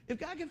 If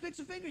God can fix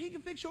a finger, he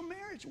can fix your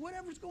marriage,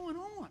 whatever's going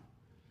on.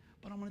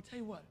 But I'm going to tell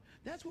you what,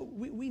 that's what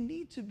we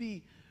need to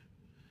be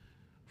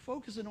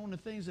focusing on, the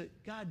things that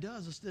God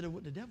does instead of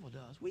what the devil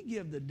does. We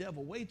give the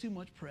devil way too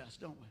much press,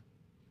 don't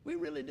we?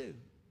 We really do.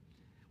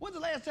 When's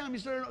the last time you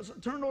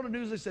turned on the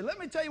news and said, "Let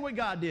me tell you what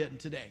God did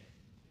today"?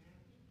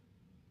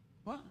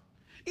 What?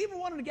 Even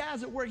one of the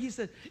guys at work, he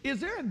said, "Is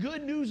there a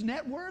good news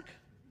network?"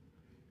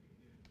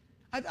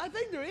 I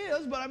think there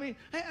is, but I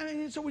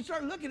mean, so we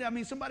started looking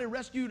at, somebody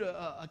rescued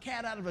a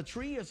cat out of a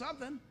tree or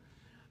something.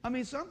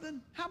 Something.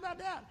 How about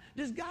that?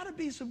 There's got to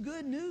be some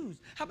good news.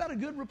 How about a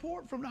good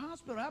report from the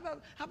hospital? How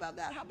about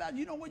that? How about,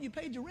 you know what, you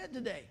paid your rent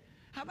today?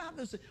 How about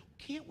this?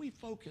 Can't we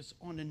focus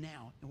on the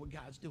now and what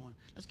God's doing?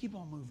 Let's keep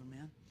on moving,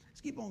 man. Let's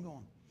keep on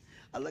going.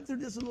 I looked through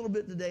this a little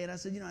bit today, and I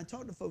said, I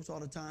talk to folks all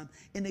the time,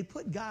 and they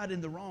put God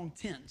in the wrong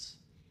tense.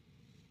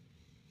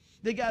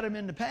 They got him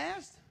in the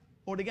past,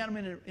 or they got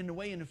him in the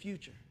way in the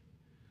future.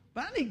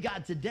 But I need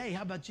God today.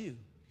 How about you?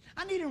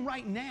 I need him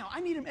right now.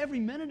 I need him every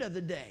minute of the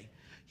day.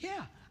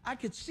 Yeah, I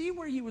could see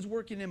where he was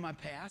working in my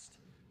past,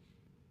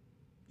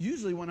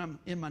 usually when I'm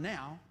in my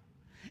now,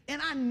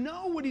 and I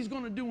know what he's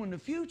going to do in the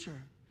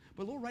future.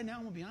 But Lord, right now,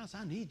 I'm going to be honest,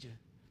 I need you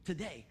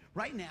today,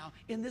 right now,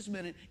 in this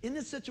minute, in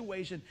this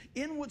situation,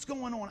 in what's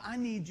going on. I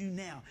need you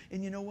now.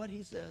 And you know what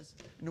he says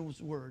in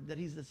his word? That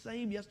he's the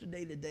same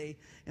yesterday, today,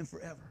 and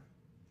forever.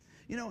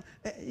 You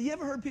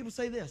ever heard people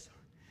say this?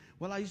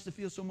 "Well, I used to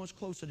feel so much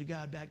closer to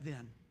God back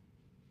then."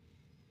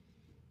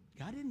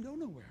 God didn't go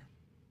nowhere.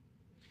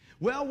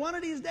 Well, one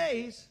of these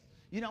days,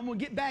 I'm going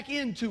to get back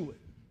into it.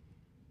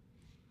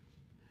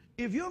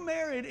 If you're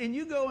married and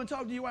you go and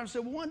talk to your wife and say,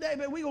 "Well, one day,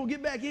 baby, we're going to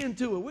get back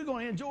into it. We're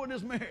going to enjoy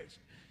this marriage."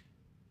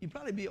 You'd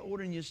probably be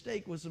ordering your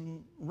steak with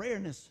some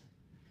rareness,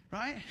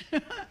 right?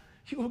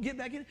 You will get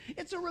back in.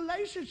 It's a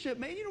relationship,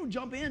 man. You don't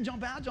jump in,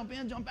 jump out, jump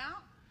in, jump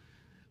out.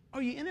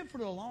 Are you in it for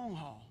the long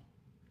haul?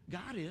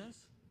 God is.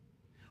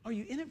 Are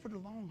you in it for the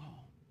long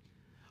haul?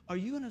 Are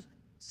you going to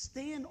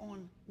stand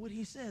on what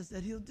he says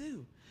that he'll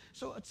do?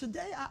 So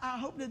today, I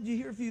hope that you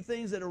hear a few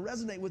things that will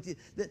resonate with you,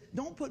 that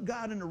don't put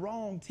God in the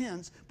wrong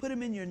tense. Put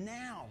him in your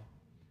now.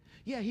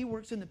 Yeah, he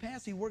works in the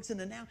past, he works in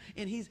the now,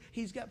 and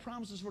he's got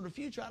promises for the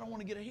future. I don't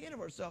want to get ahead of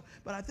ourselves,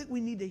 but I think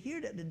we need to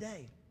hear that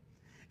today.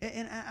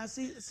 And I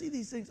see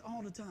these things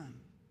all the time.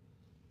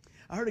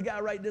 I heard a guy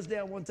write this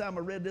down one time.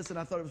 I read this, and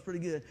I thought it was pretty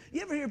good.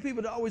 You ever hear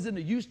people that are always in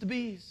the used to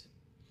be's?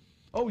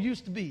 Oh,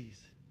 used to be's.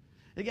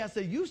 The guy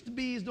said, "Used to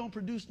be's don't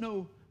produce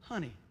no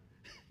honey."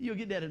 You'll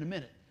get that in a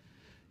minute.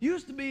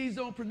 Used to be's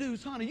don't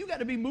produce honey. You got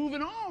to be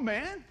moving on,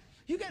 man.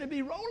 You got to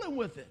be rolling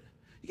with it.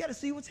 You got to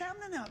see what's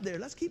happening out there.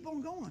 Let's keep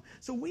on going.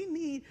 So we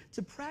need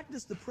to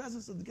practice the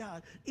presence of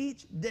God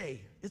each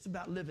day. It's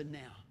about living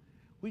now.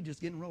 We're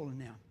just getting rolling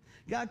now.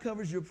 God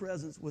covers your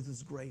presence with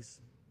his grace.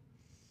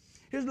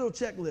 Here's a little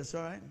checklist,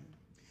 all right?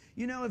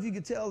 If you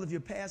could tell if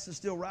your past is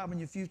still robbing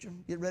your future,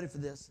 get ready for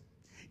this.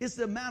 It's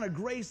the amount of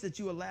grace that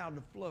you allow to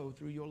flow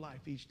through your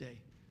life each day.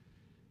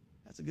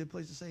 That's a good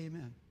place to say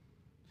amen.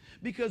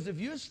 Because if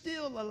you're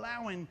still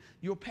allowing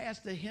your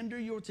past to hinder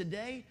your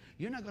today,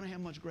 you're not going to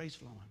have much grace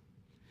flowing.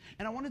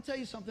 And I want to tell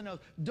you something else.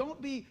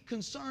 Don't be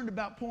concerned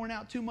about pouring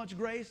out too much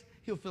grace.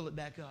 He'll fill it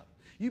back up.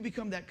 You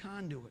become that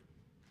conduit.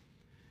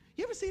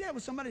 You ever see that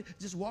with somebody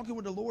just walking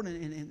with the Lord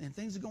and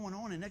things are going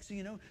on, and next thing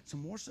you know,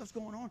 some more stuff's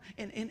going on,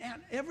 and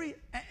at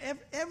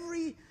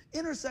every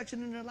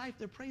intersection in their life,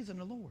 they're praising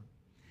the Lord.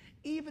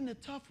 Even the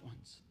tough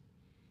ones.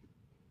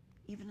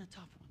 Even the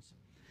tough ones.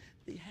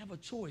 They have a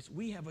choice.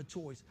 We have a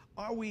choice.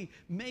 Are we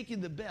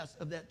making the best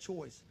of that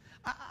choice?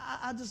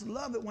 I just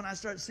love it when I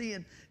start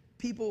seeing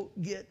people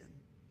get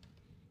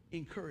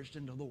encouraged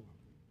in the Lord.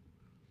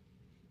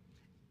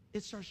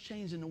 It starts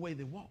changing the way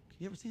they walk.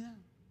 You ever see that?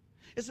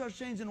 It starts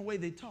changing the way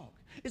they talk.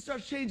 It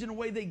starts changing the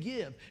way they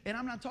give. And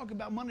I'm not talking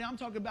about money. I'm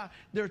talking about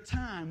their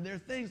time, their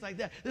things like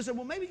that. They say,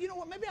 "Well, maybe, you know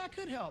what? Maybe I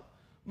could help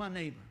my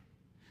neighbor.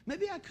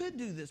 Maybe I could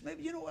do this.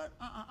 Maybe, you know what?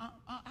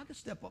 I could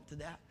step up to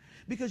that."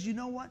 Because you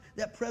know what?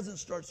 That presence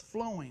starts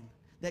flowing.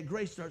 That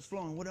grace starts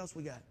flowing. What else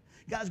we got?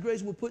 God's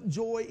grace will put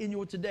joy in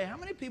your today. How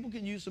many people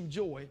can use some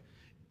joy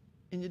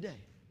in your day?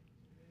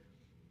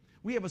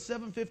 We have a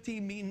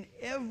 7:15 meeting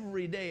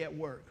every day at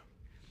work.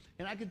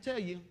 And I can tell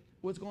you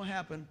what's going to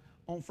happen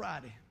on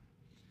Friday.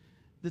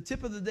 The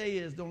tip of the day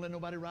is don't let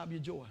nobody rob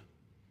your joy.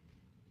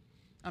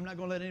 I'm not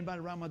going to let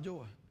anybody rob my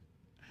joy.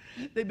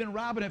 They've been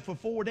robbing it for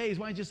 4 days.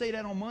 Why didn't you say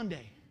that on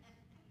Monday?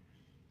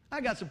 I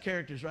got some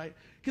characters, right?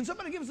 Can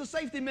somebody give us a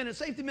safety minute?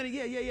 Safety minute,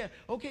 yeah.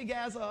 Okay,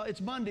 guys,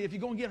 it's Monday. If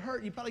you're going to get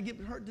hurt, you probably get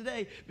hurt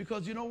today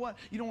because you know what?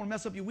 You don't want to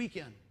mess up your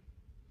weekend.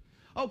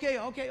 Okay,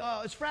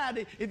 it's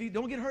Friday. If you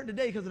don't get hurt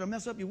today because it'll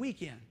mess up your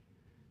weekend.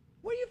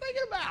 What are you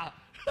thinking about?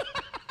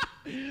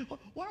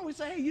 Why don't we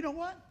say, hey, you know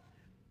what?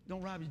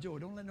 Don't rob your joy.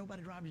 Don't let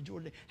nobody rob your joy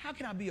today. How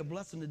can I be a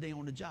blessing today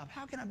on the job?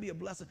 How can I be a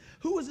blessing?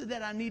 Who is it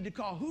that I need to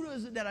call? Who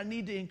is it that I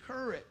need to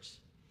encourage?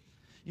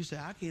 You say,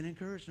 I can't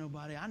encourage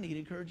nobody. I need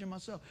encouraging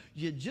myself.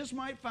 You just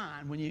might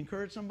find when you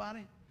encourage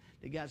somebody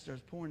that God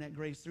starts pouring that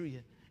grace through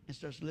you and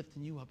starts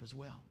lifting you up as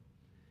well.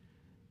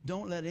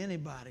 Don't let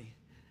anybody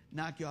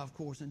knock you off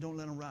course, and don't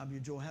let them rob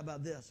your joy. How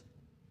about this?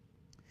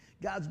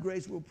 God's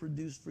grace will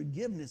produce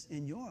forgiveness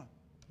in your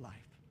life.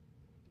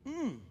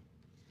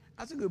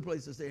 That's a good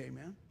place to say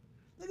amen.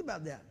 Think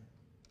about that.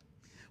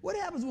 What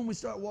happens when we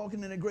start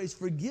walking in that grace?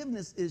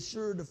 Forgiveness is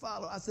sure to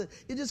follow. I said,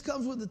 it just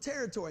comes with the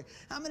territory.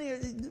 How many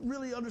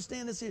really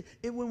understand this here?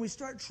 When we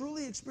start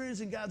truly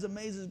experiencing God's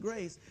amazing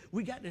grace,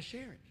 we got to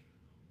share it.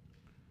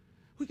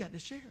 We got to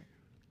share it.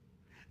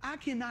 I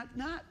cannot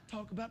not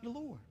talk about the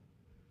Lord.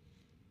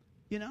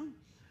 You know?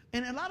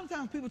 And a lot of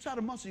times people try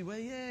to muscle you. Well,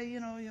 yeah,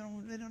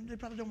 they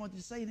probably don't want you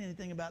to say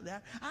anything about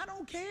that. I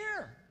don't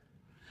care.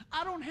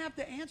 I don't have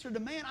to answer the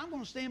man. I'm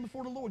going to stand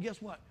before the Lord.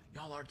 Guess what?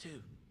 Y'all are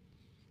too.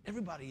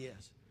 Everybody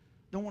is.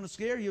 Don't want to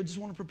scare you, just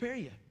want to prepare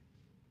you.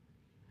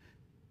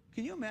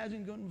 Can you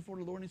imagine going before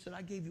the Lord and he said,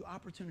 I gave you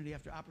opportunity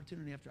after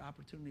opportunity after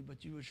opportunity,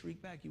 but you would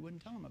shriek back. You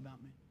wouldn't tell him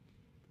about me.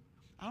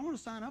 I don't want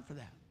to sign up for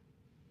that.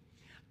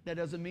 That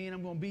doesn't mean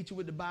I'm going to beat you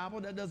with the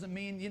Bible. That doesn't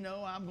mean,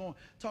 I'm going to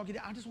talk you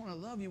down. I just want to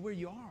love you where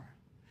you are.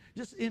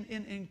 Just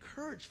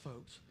encourage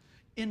folks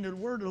in the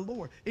word of the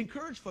Lord.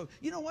 Encourage folks.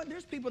 You know what?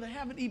 There's people that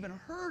haven't even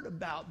heard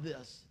about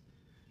this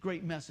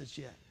great message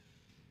yet.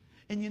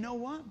 And you know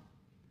what?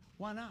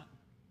 Why not?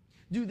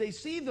 Do they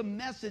see the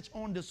message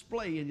on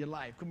display in your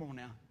life? Come on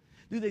now.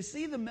 Do they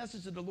see the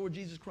message of the Lord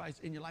Jesus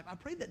Christ in your life? I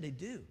pray that they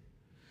do.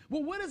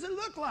 Well, what does it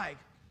look like?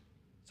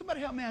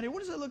 Somebody help me out here.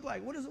 What does it look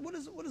like? What does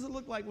it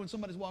look like when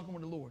somebody's walking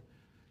with the Lord?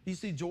 Do you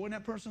see joy in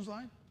that person's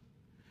life?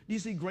 Do you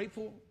see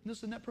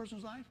gratefulness in that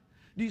person's life?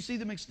 Do you see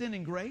them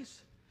extending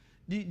grace?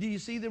 Do you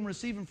see them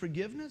receiving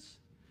forgiveness?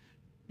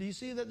 Do you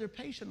see that they're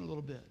patient a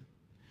little bit?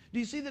 Do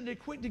you see that they're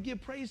quick to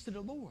give praise to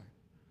the Lord?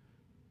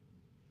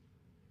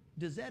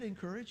 Does that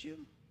encourage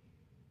you?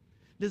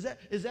 Is that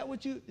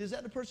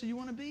the person you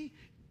want to be?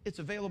 It's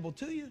available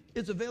to you.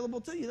 It's available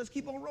to you. Let's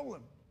keep on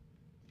rolling.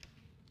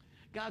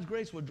 God's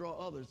grace will draw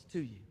others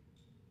to you.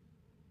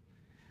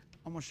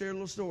 I'm going to share a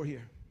little story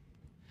here.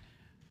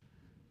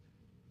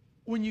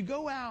 When you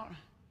go out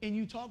and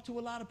you talk to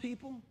a lot of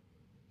people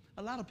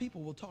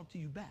will talk to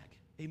you back.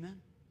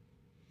 Amen?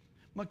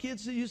 My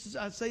kids used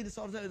to, I say this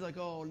all the time, it's like,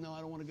 oh, no,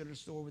 I don't want to go to the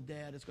store with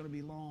Dad. It's going to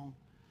be long,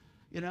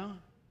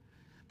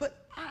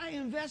 But I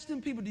invest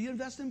in people. Do you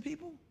invest in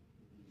people?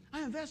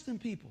 I invest in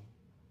people.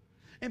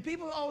 And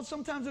people,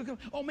 sometimes they'll come,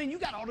 oh, man, you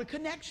got all the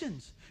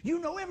connections. You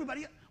know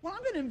everybody. Well,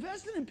 I've been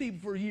investing in people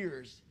for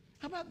years.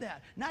 How about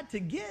that? Not to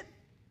get,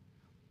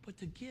 but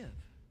to give.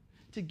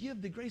 To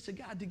give the grace of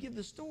God, to give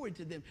the story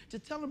to them, to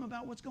tell them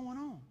about what's going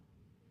on.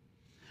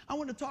 I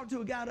went to talk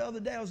to a guy the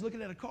other day. I was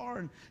looking at a car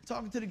and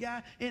talking to the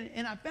guy,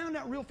 and I found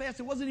out real fast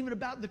it wasn't even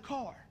about the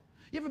car.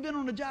 You ever been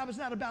on a job? It's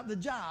not about the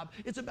job.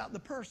 It's about the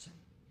person.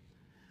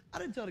 I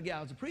didn't tell the guy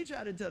I was a preacher.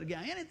 I didn't tell the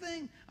guy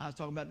anything. I was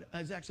talking about, it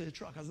was actually a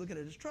truck. I was looking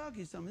at his truck.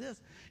 He's telling me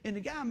this. And the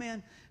guy,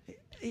 man,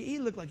 he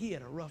looked like he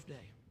had a rough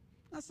day.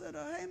 I said,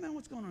 hey, man,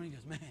 what's going on? He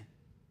goes, man,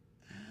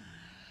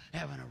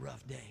 having a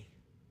rough day.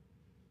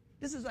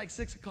 This is like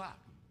 6 o'clock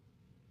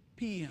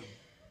p.m.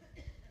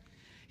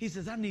 He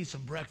says, I need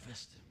some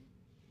breakfast.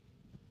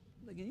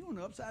 I'm thinking, you on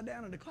the upside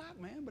down of the clock,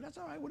 man, but that's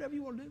all right, whatever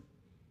you want to do.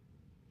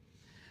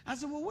 I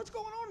said, well, what's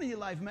going on in your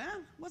life,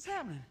 man? What's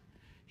happening?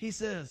 He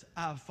says,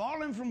 I've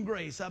fallen from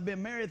grace. I've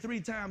been married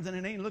 3 times, and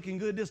it ain't looking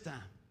good this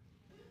time.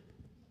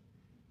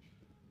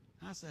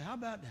 I said, how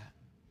about that?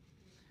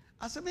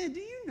 I said, man, do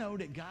you know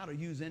that God will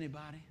use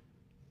anybody?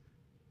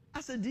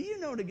 I said, do you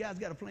know that God's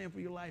got a plan for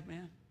your life,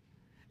 man?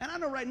 And I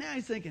know right now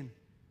he's thinking,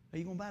 are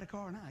you going to buy the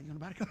car or not? Are you going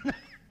to buy the car or not?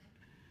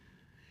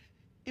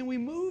 And we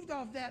moved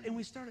off that, and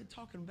we started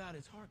talking about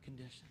his heart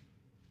condition.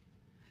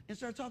 And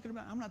started talking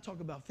about, I'm not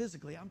talking about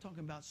physically, I'm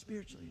talking about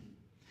spiritually.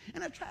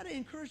 And I try to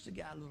encourage the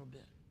guy a little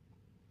bit.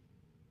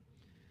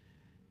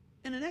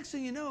 And the next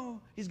thing you know,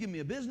 he's giving me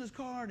a business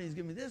card, and he's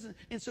giving me this.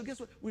 And so guess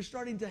what? We're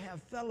starting to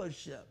have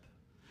fellowship.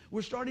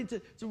 We're starting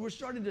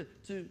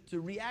to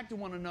react to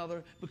one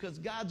another because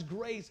God's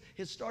grace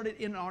has started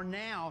in our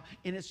now,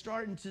 and it's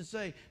starting to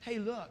say, hey,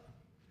 look,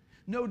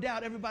 no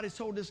doubt everybody's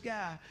told this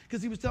guy,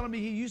 because he was telling me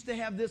he used to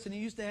have this, and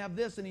he used to have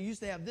this, and he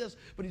used to have this,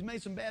 but he's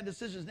made some bad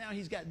decisions. Now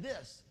he's got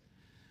this.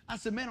 I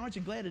said, man, aren't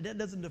you glad that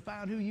doesn't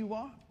define who you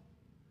are?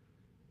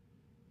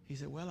 He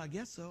said, well, I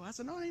guess so. I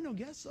said, no, it ain't no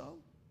guess so.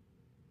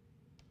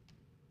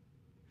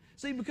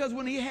 See, because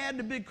when he had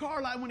the big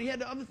car lot, when he had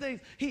the other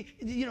things,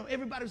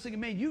 everybody was thinking,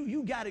 man,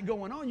 you got it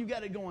going on. You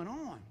got it going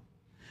on.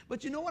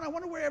 But you know what? I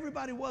wonder where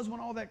everybody was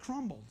when all that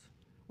crumbled.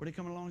 Were they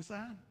coming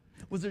alongside?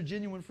 Was there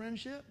genuine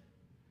friendship?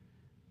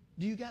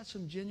 Do you got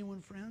some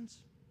genuine friends?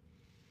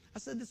 I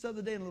said this the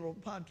other day in a little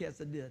podcast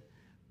I did,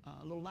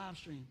 a little live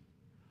stream.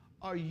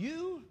 Are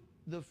you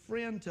the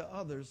friend to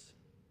others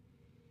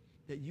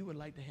that you would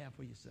like to have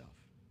for yourself?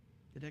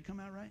 Did that come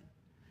out right?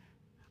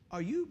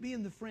 Are you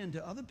being the friend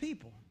to other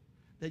people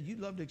that you'd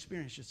love to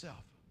experience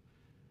yourself?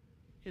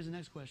 Here's the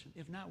next question.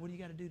 If not, what do you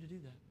got to do that?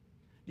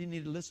 Do you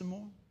need to listen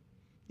more?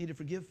 Need to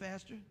forgive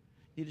faster?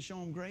 Need to show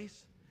them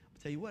grace?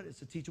 I'll tell you what,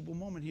 it's a teachable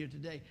moment here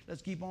today.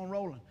 Let's keep on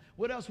rolling.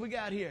 What else we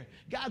got here?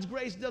 God's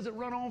grace doesn't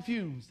run on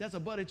fumes. That's a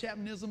Buddy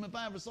Chapmanism if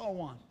I ever saw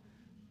one.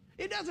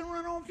 It doesn't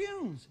run on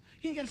fumes.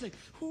 You ain't got to say,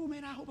 oh,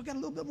 man, I hope I got a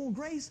little bit more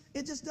grace.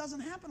 It just doesn't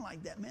happen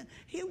like that, man.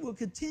 He will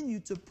continue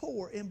to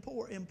pour and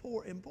pour and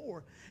pour and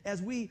pour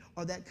as we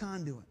are that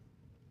conduit.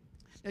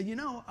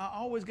 Now, I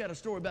always got a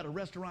story about a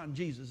restaurant in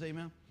Jesus,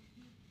 amen?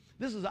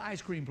 This is an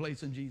ice cream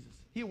place in Jesus.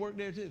 He worked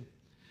there too.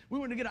 We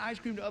went to get an ice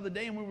cream the other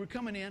day, and when we were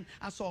coming in,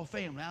 I saw a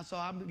family.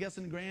 I'm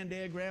guessing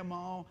granddad,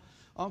 grandma,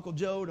 Uncle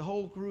Joe, the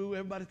whole crew,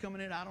 everybody's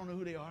coming in. I don't know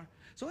who they are.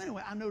 So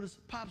anyway, I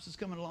noticed Pops is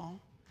coming along.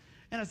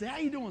 And I said, how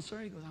you doing, sir?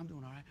 He goes, I'm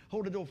doing all right.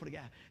 Hold the door for the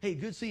guy. Hey,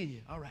 good seeing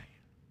you. All right.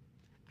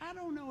 I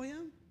don't know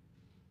him.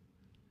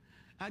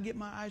 I get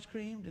my ice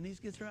cream. Denise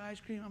gets her ice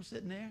cream. I'm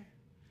sitting there.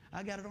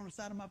 I got it on the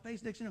side of my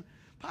face. Next thing you know,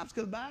 Pops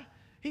comes by.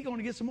 He going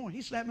to get some more.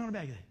 He slapped me on the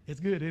back. It's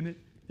good, isn't it?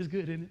 It's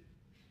good, isn't it?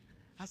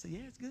 I said,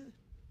 yeah, it's good.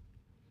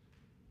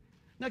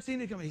 Next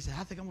thing he comes, he said,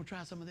 I think I'm going to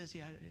try some of this.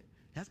 Yeah,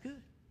 that's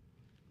good.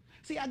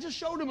 See, I just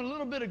showed him a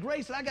little bit of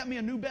grace, and I got me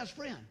a new best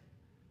friend.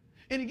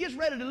 And he gets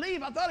ready to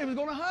leave. I thought he was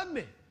going to hug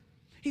me.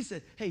 He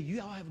said, hey,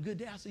 you all have a good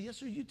day. I said, yes,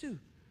 sir, you too.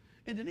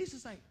 And Denise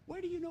is like, where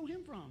do you know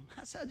him from?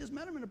 I said, I just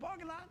met him in the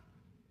parking lot.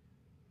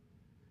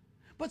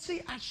 But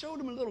see, I showed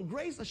him a little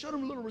grace. I showed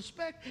him a little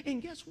respect.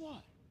 And guess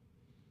what?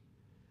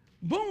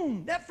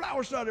 Boom, that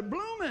flower started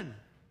blooming.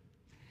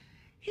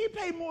 He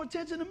paid more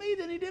attention to me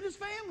than he did his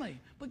family.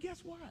 But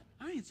guess what?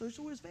 I ain't so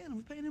sure his family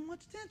was paying him much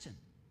attention.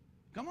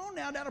 Come on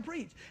now, that'll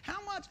preach. How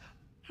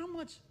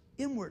much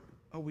inward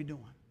are we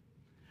doing?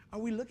 Are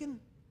we looking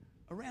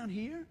around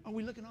here? Are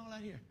we looking all out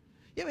here?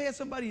 You ever had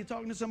somebody, you're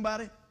talking to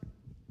somebody?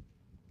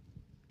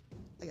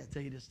 I got to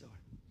tell you this story.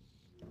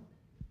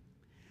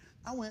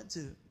 I went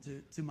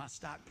to my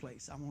stock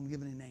place. I won't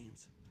give any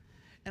names.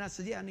 And I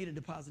said, yeah, I need to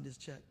deposit this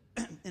check.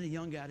 And a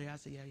young guy there, I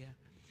said, yeah.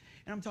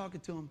 And I'm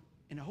talking to him.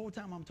 And the whole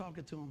time I'm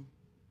talking to him,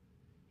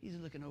 he's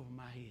looking over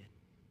my head.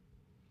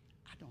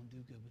 I don't do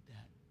good with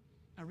that.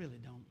 I really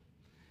don't.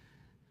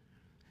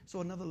 So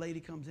another lady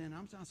comes in.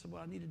 I said,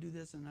 well, I need to do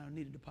this, and I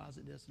need to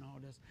deposit this and all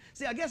this.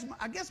 See, I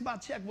guess my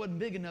check wasn't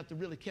big enough to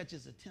really catch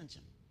his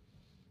attention,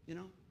 you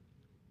know?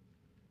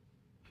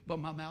 But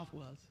my mouth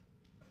was.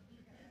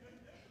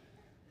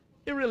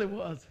 It really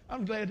was.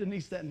 I'm glad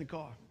Denise sat in the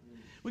car.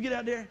 We get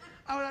out there.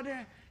 I was out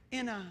there,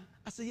 and I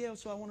said, yeah,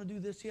 so I want to do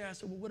this here. I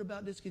said, well, what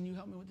about this? Can you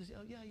help me with this?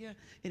 Oh, yeah.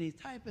 And he's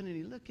typing, and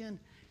he's looking,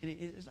 and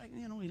it's like,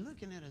 he's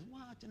looking at his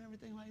watch and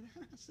everything like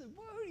that. I said,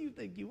 well, who do you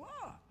think you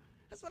are?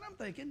 That's what I'm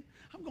thinking.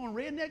 I'm going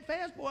redneck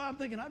fast, boy. I'm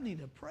thinking I need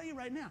to pray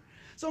right now.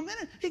 So a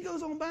minute, he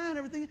goes on by and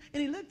everything,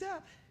 and he looked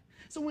up.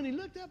 So when he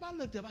looked up, I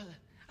looked up.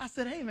 I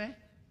said, hey, man,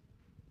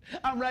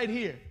 I'm right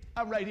here.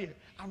 I'm right here.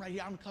 I'm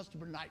a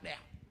customer right now.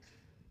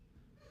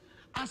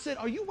 I said,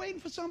 are you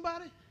waiting for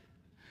somebody?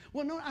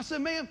 Well, no. I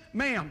said,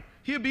 ma'am,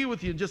 he'll be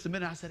with you in just a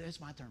minute. I said,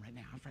 it's my turn right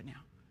now. Right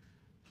now.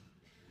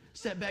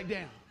 Sat back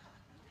down.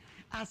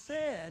 I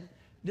said,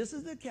 this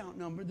is the account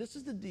number. This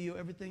is the deal,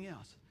 everything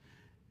else.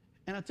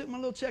 And I took my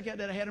little check out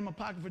that I had in my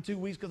pocket for 2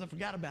 weeks because I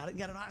forgot about it.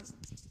 Got it on.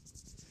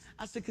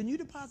 I said, can you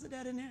deposit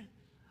that in there?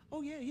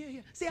 Oh,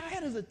 yeah. See, I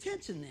had his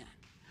attention then.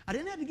 I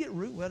didn't have to get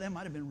rude. Well, that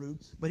might have been rude,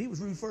 but he was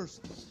rude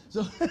first.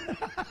 So,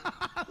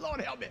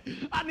 Lord help me.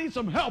 I need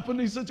some help in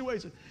these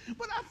situations.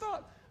 But I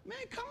thought, man,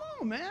 come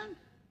on, man.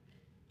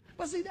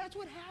 But see, that's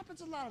what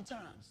happens a lot of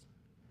times.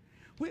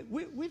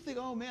 We think,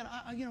 oh, man,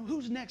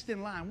 who's next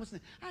in line? What's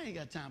next? I ain't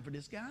got time for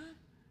this guy.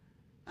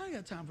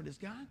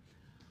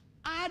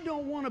 I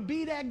don't want to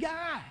be that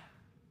guy.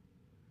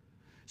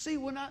 See,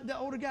 when the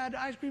older guy at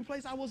the ice cream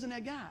place, I wasn't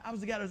that guy. I was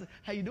the guy that was like,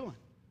 how you doing?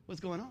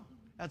 What's going on?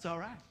 That's all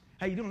right.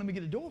 How you doing? Let me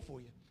get a door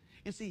for you.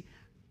 And see,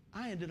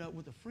 I ended up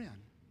with a friend.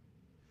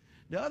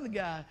 The other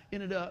guy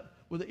ended up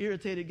with an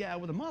irritated guy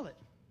with a mullet.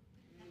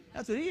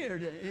 That's what he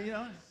irritated, you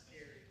know.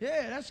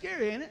 Yeah, that's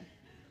scary, ain't it?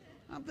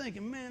 I'm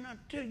thinking, man, I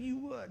tell you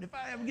what, if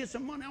I ever get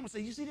some money, I'm going to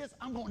say, you see this?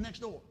 I'm going next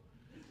door,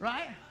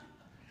 right?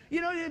 You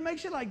know, it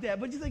makes you like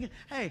that. But you're thinking,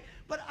 hey,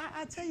 but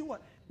I tell you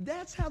what,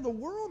 that's how the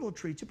world will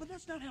treat you, but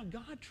that's not how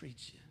God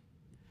treats you.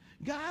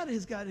 God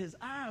has got his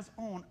eyes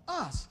on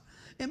us.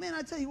 And man,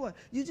 I tell you what,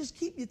 you just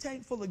keep your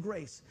tank full of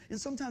grace. And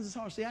sometimes it's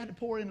hard. See, I had to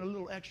pour in a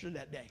little extra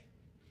that day.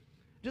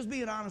 Just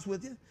being honest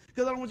with you.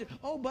 Because I don't want you,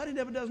 oh, buddy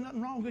never does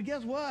nothing wrong. But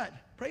guess what?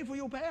 Pray for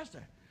your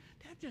pastor.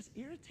 That just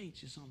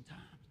irritates you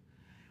sometimes.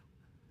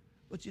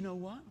 But you know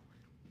what?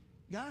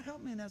 God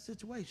helped me in that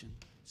situation.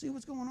 See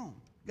what's going on.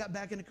 Got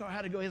back in the car,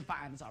 had to go, it's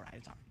fine, it's all right,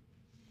 it's all right.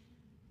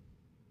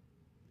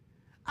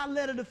 I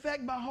let it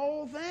affect my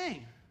whole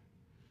thing.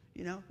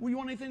 You know, well, you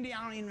want anything to eat?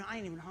 I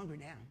ain't even hungry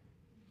now.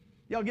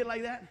 Y'all get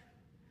like that?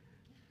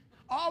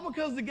 All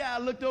because the guy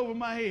looked over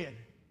my head.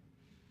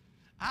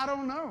 I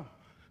don't know.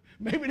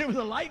 Maybe there was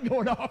a light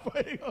going off.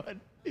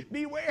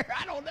 Beware,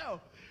 I don't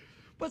know.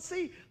 But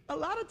see, a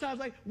lot of times,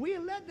 like, we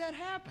let that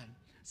happen.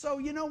 So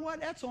you know what?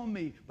 That's on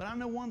me. But I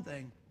know one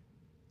thing.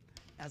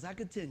 As I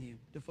continue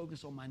to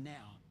focus on my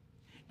now,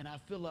 and I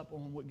fill up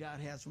on what God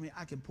has for me,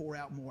 I can pour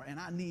out more. And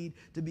I need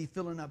to be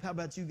filling up. How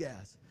about you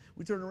guys?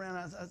 We turn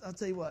around, I'll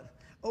tell you what,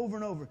 over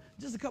and over.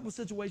 Just a couple of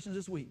situations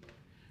this week.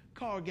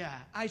 Car guy,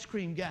 ice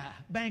cream guy,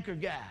 banker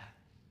guy.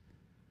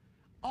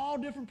 All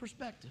different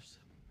perspectives.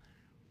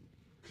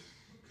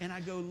 And I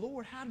go,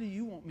 Lord, how do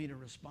you want me to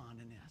respond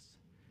in this?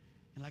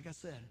 And like I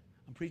said,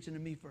 I'm preaching to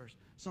me first.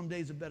 Some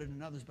days are better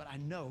than others, but I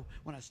know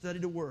when I study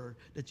the Word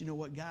that you know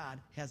what? God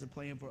has a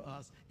plan for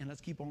us, and let's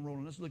keep on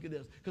rolling. Let's look at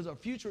this, because our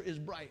future is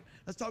bright.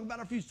 Let's talk about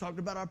our future. Talked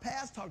about our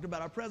past, talked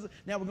about our present.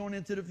 Now we're going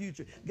into the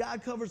future.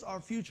 God covers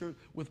our future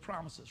with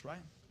promises,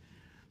 right?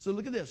 So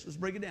look at this. Let's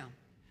break it down.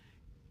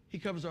 He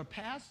covers our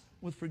past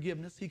with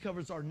forgiveness. He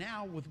covers our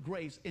now with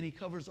grace, and He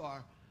covers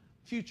our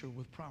future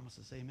with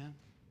promises. Amen?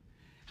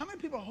 How many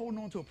people are holding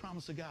on to a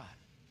promise of God?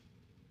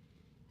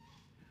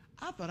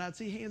 I thought I'd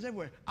see hands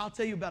everywhere. I'll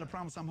tell you about a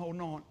promise I'm holding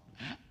on.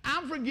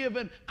 I'm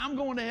forgiven. I'm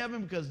going to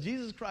heaven because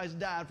Jesus Christ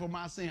died for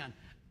my sin.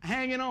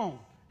 Hanging on.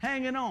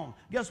 Hanging on.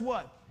 Guess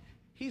what?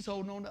 He's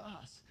holding on to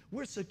us.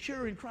 We're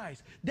secure in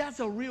Christ. That's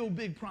a real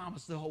big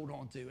promise to hold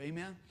on to.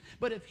 Amen?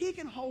 But if He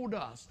can hold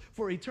us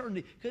for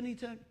eternity, couldn't He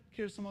take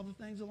care of some other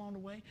things along the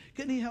way?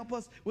 Couldn't He help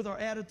us with our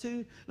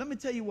attitude? Let me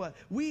tell you what.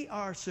 We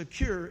are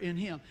secure in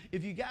Him.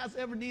 If you guys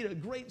ever need a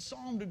great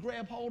psalm to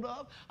grab hold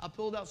of, I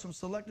pulled out some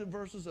selected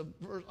verses of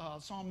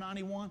Psalm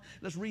 91.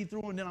 Let's read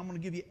through, and then I'm going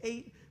to give you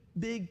 8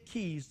 big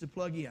keys to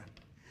plug in.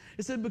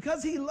 It said,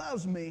 because He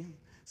loves me,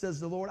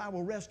 says the Lord, I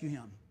will rescue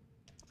him.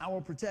 I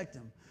will protect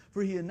him.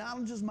 For he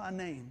acknowledges my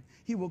name.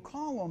 He will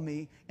call on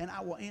me, and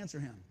I will answer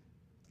him.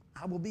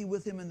 I will be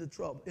with him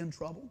in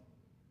trouble.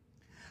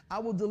 I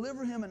will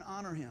deliver him and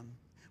honor him.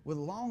 With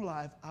long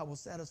life, I will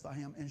satisfy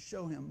him and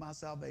show him my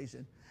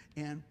salvation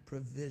and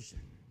provision.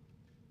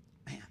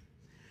 Man,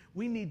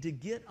 we need to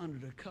get under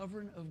the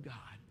covering of God.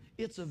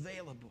 It's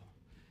available.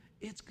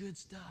 It's good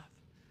stuff.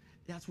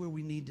 That's where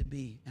we need to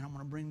be. And I'm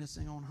going to bring this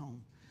thing on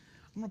home.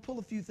 I'm going to pull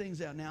a few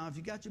things out now. If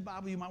you got your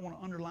Bible, you might want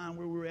to underline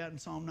where we were at in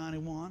Psalm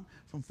 91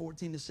 from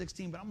 14 to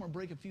 16. But I'm going to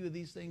break a few of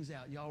these things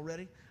out. Y'all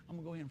ready? I'm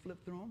going to go ahead and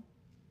flip through them.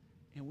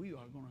 And we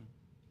are going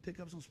to pick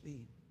up some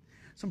speed.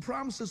 Some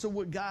promises of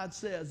what God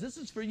says. This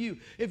is for you.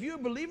 If you're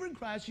a believer in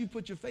Christ, you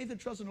put your faith and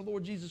trust in the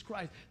Lord Jesus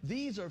Christ.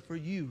 These are for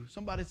you.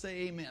 Somebody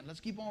say amen.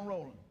 Let's keep on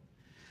rolling.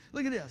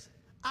 Look at this.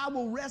 I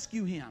will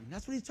rescue him.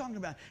 That's what he's talking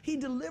about. He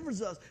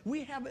delivers us.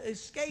 We have an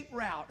escape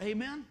route.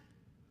 Amen?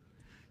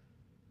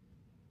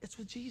 It's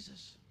with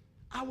Jesus.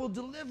 I will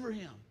deliver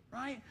him,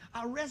 right?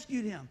 I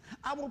rescued him.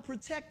 I will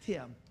protect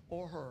him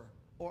or her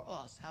or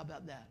us. How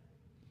about that?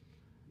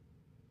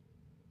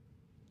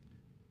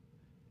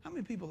 How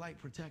many people like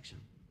protection?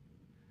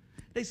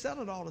 They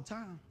sell it all the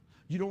time.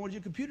 You don't want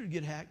your computer to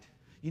get hacked.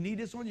 You need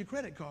this on your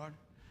credit card.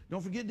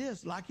 Don't forget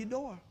this. Lock your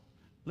door.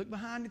 Look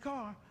behind the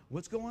car.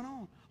 What's going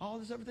on? All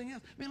this, everything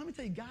else. Man, let me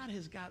tell you, God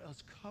has got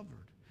us covered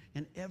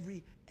in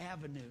every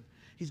avenue.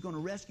 He's going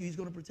to rescue. He's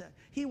going to protect.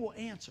 He will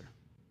answer.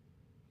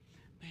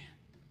 Man,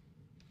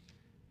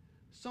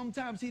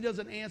 sometimes he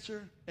doesn't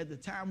answer at the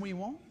time we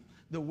want,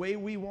 the way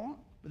we want,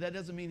 but that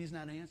doesn't mean he's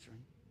not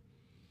answering.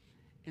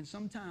 And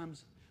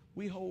sometimes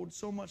we hold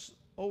so much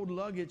old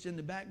luggage in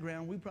the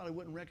background, we probably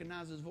wouldn't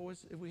recognize his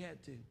voice if we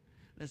had to.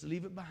 Let's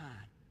leave it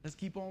behind. Let's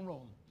keep on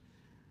rolling.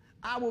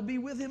 I will be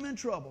with him in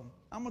trouble.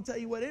 I'm going to tell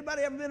you what,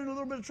 anybody ever been in a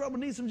little bit of trouble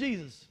needs some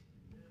Jesus?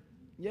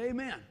 Yeah,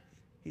 amen.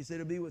 He said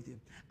he'll be with you.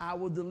 I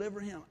will deliver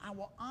him. I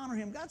will honor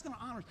him. God's going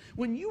to honor us.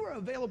 When you are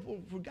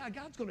available for God,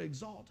 God's going to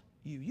exalt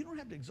you. You don't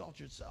have to exalt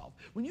yourself.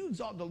 When you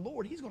exalt the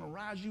Lord, he's going to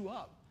rise you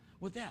up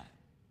with that.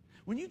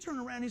 When you turn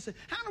around and you say,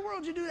 how in the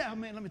world did you do that? Oh,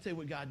 man, let me tell you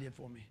what God did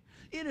for me.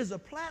 It is a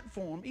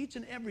platform each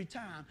and every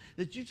time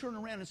that you turn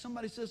around and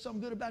somebody says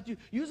something good about you.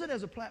 Use it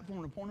as a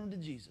platform to point them to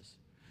Jesus.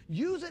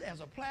 Use it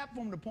as a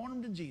platform to point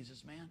them to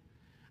Jesus, man.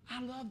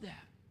 I love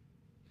that.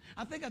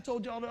 I think I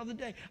told y'all the other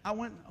day, I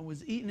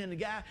was eating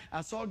and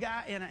I saw a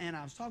guy and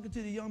I was talking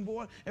to the young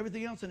boy,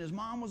 everything else, and his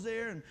mom was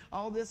there and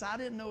all this. I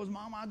didn't know his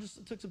mom. I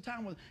just took some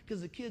time with him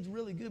because the kid's a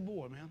really good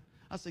boy, man.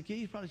 I said, kid,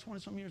 he's probably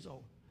 20-some years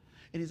old.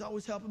 And he's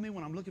always helping me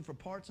when I'm looking for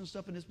parts and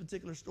stuff in this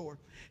particular store.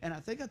 And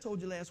I think I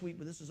told you last week,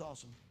 but this is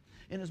awesome.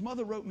 And his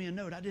mother wrote me a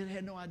note. I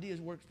had no idea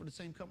he worked for the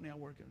same company I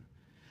work in.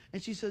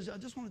 And she says, I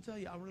just want to tell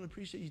you, I really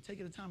appreciate you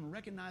taking the time and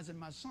recognizing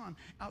my son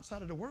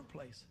outside of the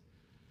workplace.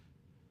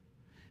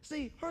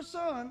 See, her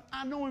son,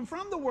 I know him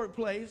from the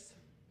workplace,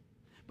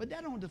 but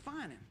that don't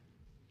define him.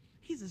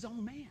 He's his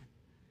own man.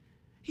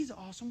 He's an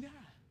awesome guy.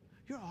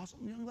 You're an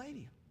awesome young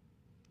lady.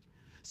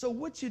 So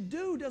what you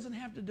do doesn't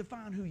have to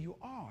define who you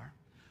are.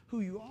 who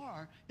you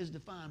are is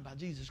defined by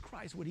Jesus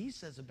Christ, what he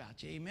says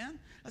about you. Amen?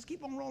 Let's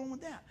keep on rolling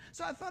with that.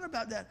 So I thought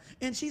about that.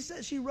 And she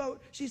said,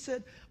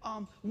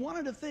 one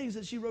of the things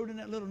that she wrote in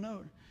that little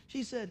note,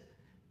 she said,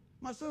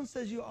 my son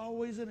says you're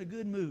always in a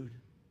good mood.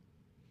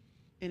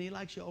 And he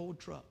likes your old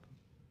truck.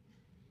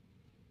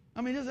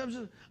 I mean,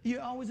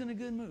 you're always in a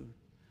good mood.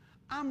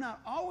 I'm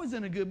not always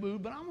in a good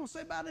mood, but I'm going to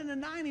say about in the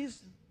 90s,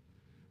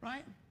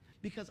 right?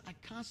 Because I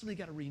constantly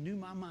got to renew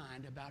my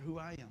mind about who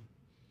I am,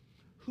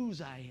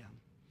 whose I am,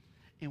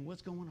 and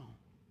what's going on.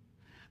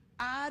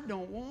 I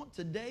don't want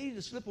today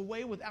to slip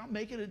away without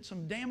making it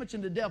some damage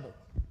in the devil.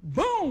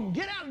 Boom!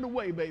 Get out of the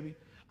way, baby.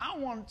 I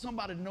want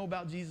somebody to know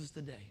about Jesus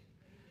today.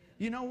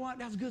 You know what?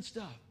 That's good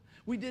stuff.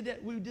 We did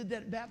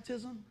that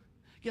baptism.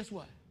 Guess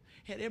what?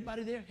 Had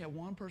everybody there, had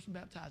one person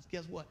baptized.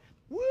 Guess what?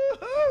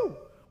 Woohoo!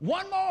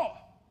 One more.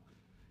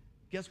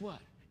 Guess what?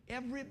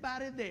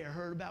 Everybody there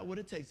heard about what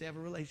it takes to have a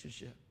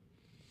relationship.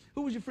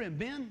 Who was your friend?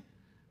 Ben?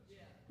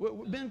 Yeah.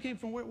 Ben came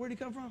from where did he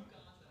come from?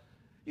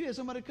 You had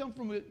somebody come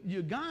from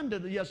Uganda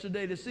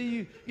yesterday to see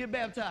you get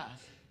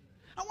baptized.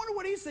 I wonder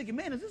what he's thinking.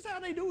 Man, is this how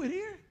they do it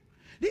here?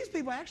 These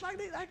people act like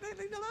they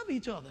love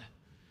each other.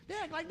 They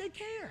act like they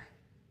care.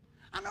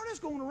 I know that's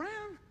going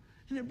around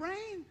in their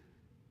brain.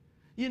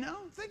 You know,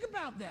 think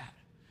about that.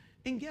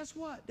 And guess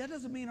what? That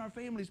doesn't mean our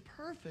family's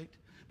perfect,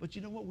 but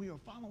you know what? We are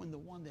following the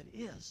one that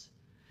is.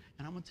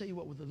 And I'm going to tell you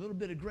what, with a little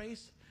bit of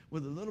grace,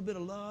 with a little bit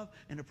of love,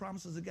 and the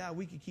promises of God,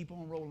 we can keep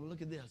on rolling.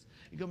 Look at this.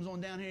 He comes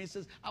on down here and he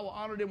says, I will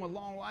honor them with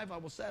long life. I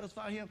will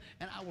satisfy him,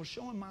 and I will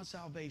show him my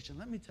salvation.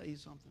 Let me tell you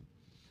something.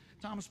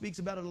 Thomas speaks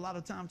about it a lot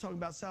of time, talking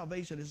about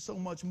salvation. It's so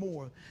much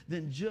more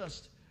than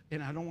just,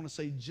 and I don't want to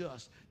say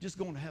just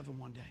going to heaven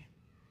one day.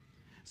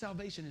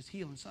 Salvation is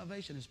healing.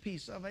 Salvation is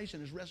peace.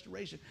 Salvation is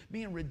restoration,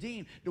 being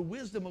redeemed, the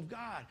wisdom of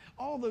God,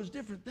 all those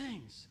different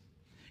things.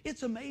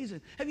 It's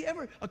amazing. Have you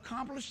ever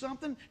accomplished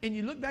something and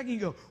you look back and you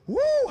go, woo,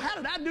 how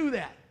did I do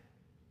that?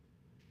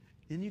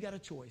 Then you got a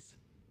choice.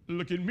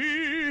 Look at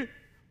me.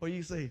 Or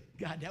you say,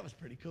 God, that was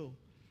pretty cool.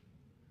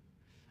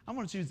 I'm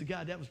going to choose the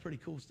God, that was pretty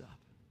cool stuff.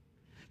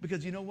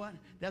 Because you know what?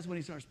 That's when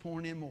he starts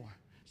pouring in more.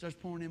 Starts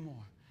pouring in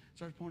more.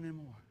 Starts pouring in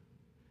more.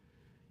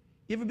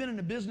 You ever been in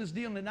a business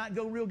deal and it not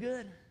go real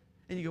good?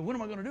 And you go, what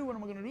am I going to do? What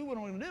am I going to do? What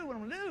am I going to do? What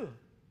am I going to do?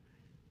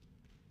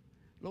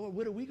 Lord,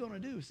 what are we going to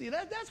do? See,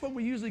 that's when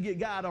we usually get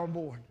God on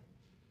board.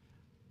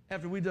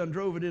 After we done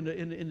drove it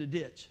in the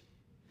ditch.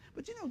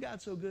 But you know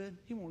God's so good,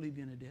 he won't leave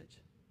you in a ditch.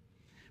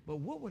 But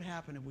what would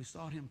happen if we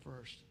sought him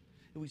first?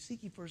 If we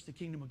seek ye first the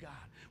kingdom of God?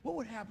 What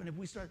would happen if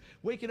we start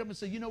waking up and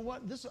say, you know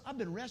what? I've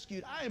been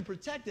rescued. I am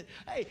protected.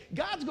 Hey,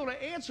 God's going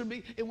to answer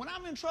me. And when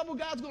I'm in trouble,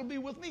 God's going to be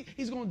with me.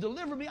 He's going to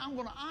deliver me. I'm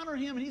going to honor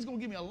him. And he's going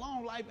to give me a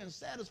long life and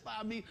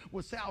satisfy me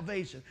with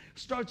salvation.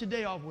 Start your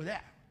day off with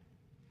that.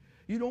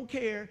 You don't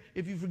care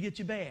if you forget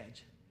your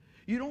badge.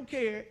 You don't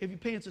care if your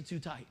pants are too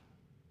tight.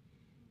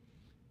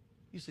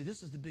 You say,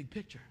 this is the big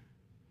picture.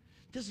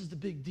 This is the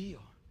big deal.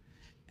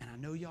 And I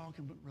know y'all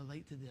can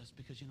relate to this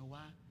because you know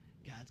why?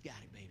 God's got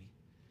it, baby.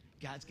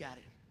 God's got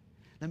it.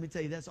 Let me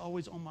tell you, that's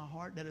always on my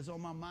heart. That is on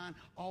my mind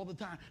all the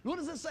time. What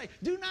does it say?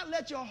 Do not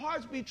let your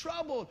hearts be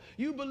troubled.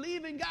 You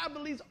believe in God,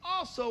 believes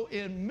also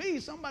in me.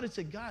 Somebody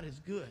said, God is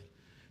good.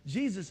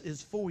 Jesus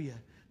is for you.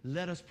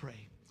 Let us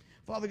pray.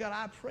 Father God,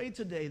 I pray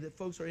today that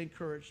folks are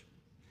encouraged,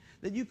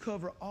 that you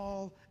cover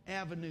all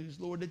avenues,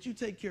 Lord, that you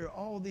take care of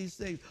all these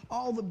things.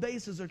 All the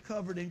bases are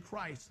covered in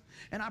Christ.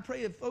 And I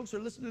pray if folks are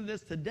listening to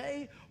this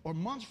today or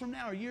months from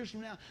now or years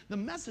from now, the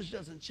message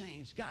doesn't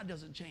change. God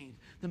doesn't change.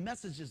 The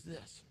message is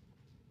this.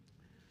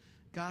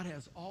 God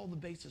has all the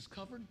bases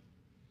covered.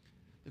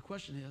 The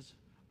question is,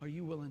 are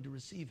you willing to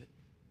receive it?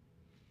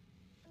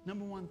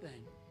 Number one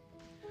thing,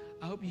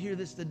 I hope you hear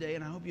this today,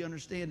 and I hope you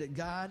understand that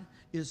God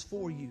is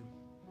for you.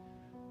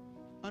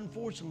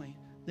 Unfortunately,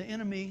 the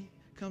enemy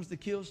comes to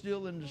kill,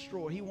 steal, and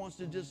destroy. He wants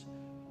to just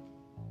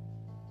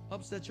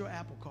upset your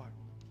apple cart.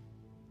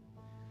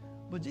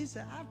 But Jesus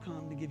said, I've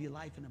come to give you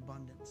life in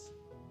abundance.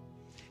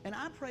 And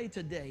I pray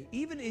today,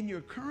 even in your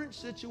current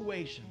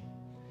situation,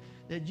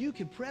 that you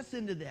can press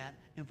into that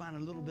and find a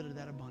little bit of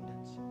that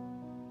abundance.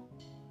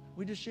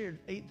 We just shared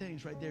 8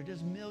 things right there.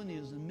 There's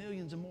millions and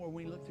millions and more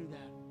when you look through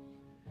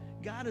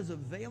that. God is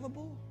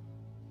available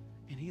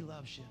and he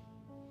loves you.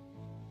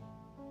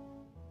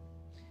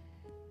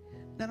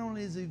 Not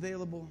only is he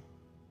available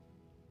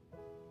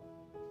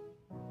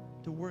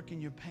to work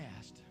in your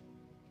past,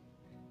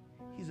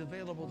 he's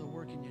available to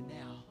work in your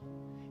now,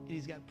 and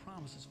he's got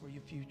promises for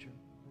your future.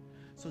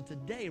 So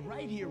today,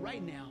 right here,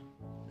 right now,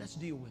 let's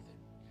deal with it.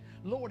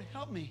 Lord,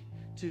 help me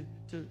to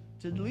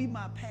leave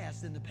my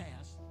past in the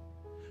past.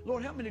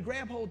 Lord, help me to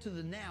grab hold to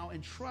the now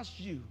and trust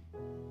you.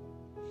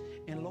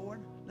 And Lord,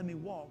 let me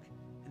walk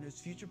in those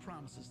future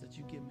promises that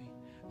you give me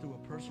through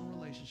a personal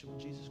relationship with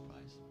Jesus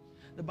Christ.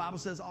 The Bible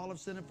says all have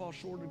sinned and fall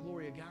short of the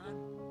glory of God.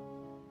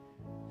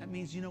 That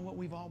means, you know what,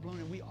 we've all blown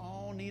it. We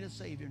all need a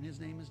Savior, and his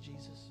name is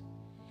Jesus.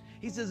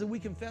 He says that we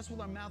confess with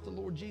our mouth the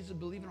Lord Jesus,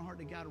 believe in our heart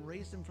that God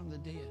raised him from the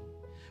dead.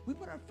 We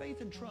put our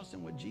faith and trust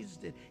in what Jesus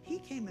did. He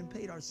came and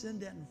paid our sin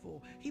debt in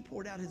full. He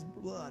poured out his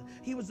blood.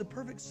 He was the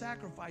perfect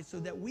sacrifice so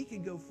that we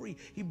could go free.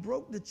 He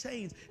broke the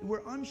chains.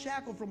 We're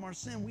unshackled from our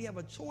sin. We have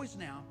a choice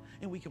now,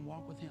 and we can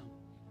walk with him.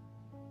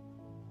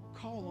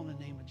 Call on the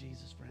name of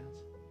Jesus,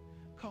 friends.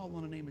 Call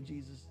on the name of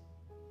Jesus.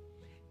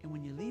 And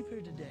when you leave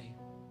here today,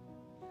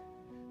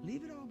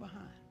 leave it all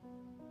behind.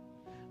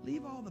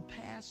 Leave all the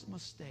past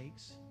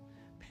mistakes,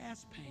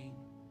 past pain,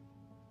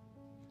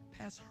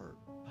 past hurt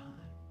behind.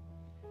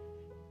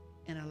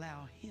 And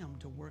allow him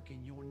to work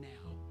in your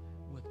now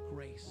with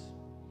grace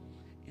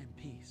and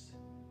peace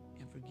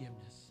and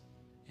forgiveness.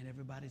 And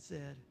everybody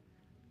said,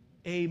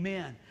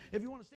 amen. If you want to